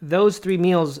 but those 3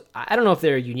 meals, I don't know if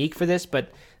they're unique for this,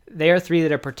 but they are 3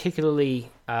 that are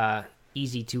particularly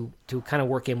easy to kind of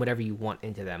work in whatever you want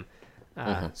into them.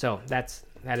 So that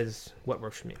is what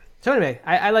works for me. So anyway,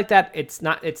 I like that. It's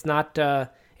not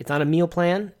a meal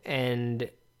plan, and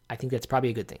I think that's probably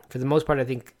a good thing. For the most part, I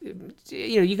think,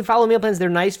 you know, you can follow meal plans. They're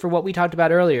nice for what we talked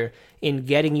about earlier in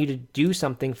getting you to do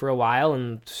something for a while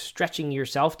and stretching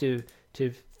yourself to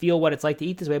feel what it's like to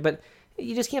eat this way. But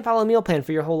you just can't follow a meal plan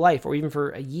for your whole life or even for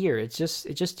a year. It's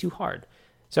just too hard.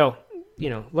 So, you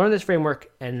know, learn this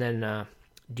framework and then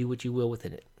do what you will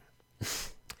within it.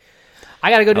 I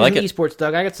gotta go do some esports,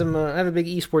 Doug. I have a big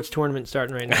esports tournament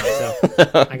starting right now, so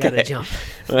I gotta jump.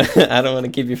 I don't want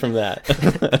to keep you from that.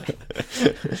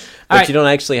 But right. You don't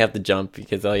actually have to jump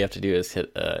because all you have to do is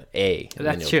hit A. And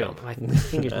That's then true. jump. My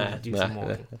fingers want to do some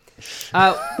walking.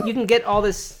 You can get all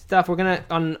this stuff. We're gonna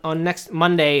on next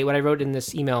Monday. What I wrote in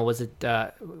this email was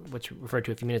which referred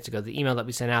to a few minutes ago. The email that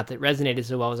we sent out that resonated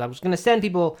so well was I was going to send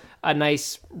people a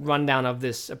nice rundown of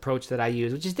this approach that I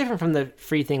use, which is different from the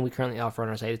free thing we currently offer on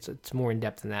our site. It's more in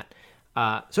depth than that.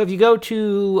 So if you go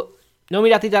to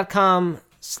nomeatathlete.com/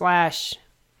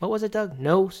 what was it, Doug?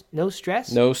 No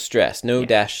stress? No stress. No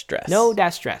dash stress. No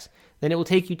dash stress. Then it will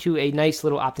take you to a nice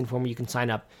little opt-in form where you can sign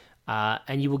up,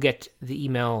 and you will get the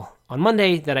email on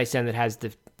Monday that I send that has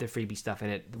the freebie stuff in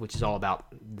it, which is all about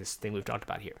this thing we've talked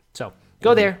about here. So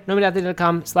go there,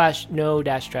 nomeatathlete.com/no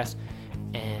dash stress,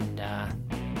 and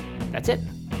that's it.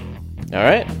 All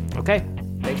right. Okay.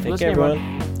 Thanks for Take listening, care,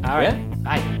 everyone. All right.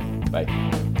 Yeah. Bye.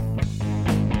 Bye.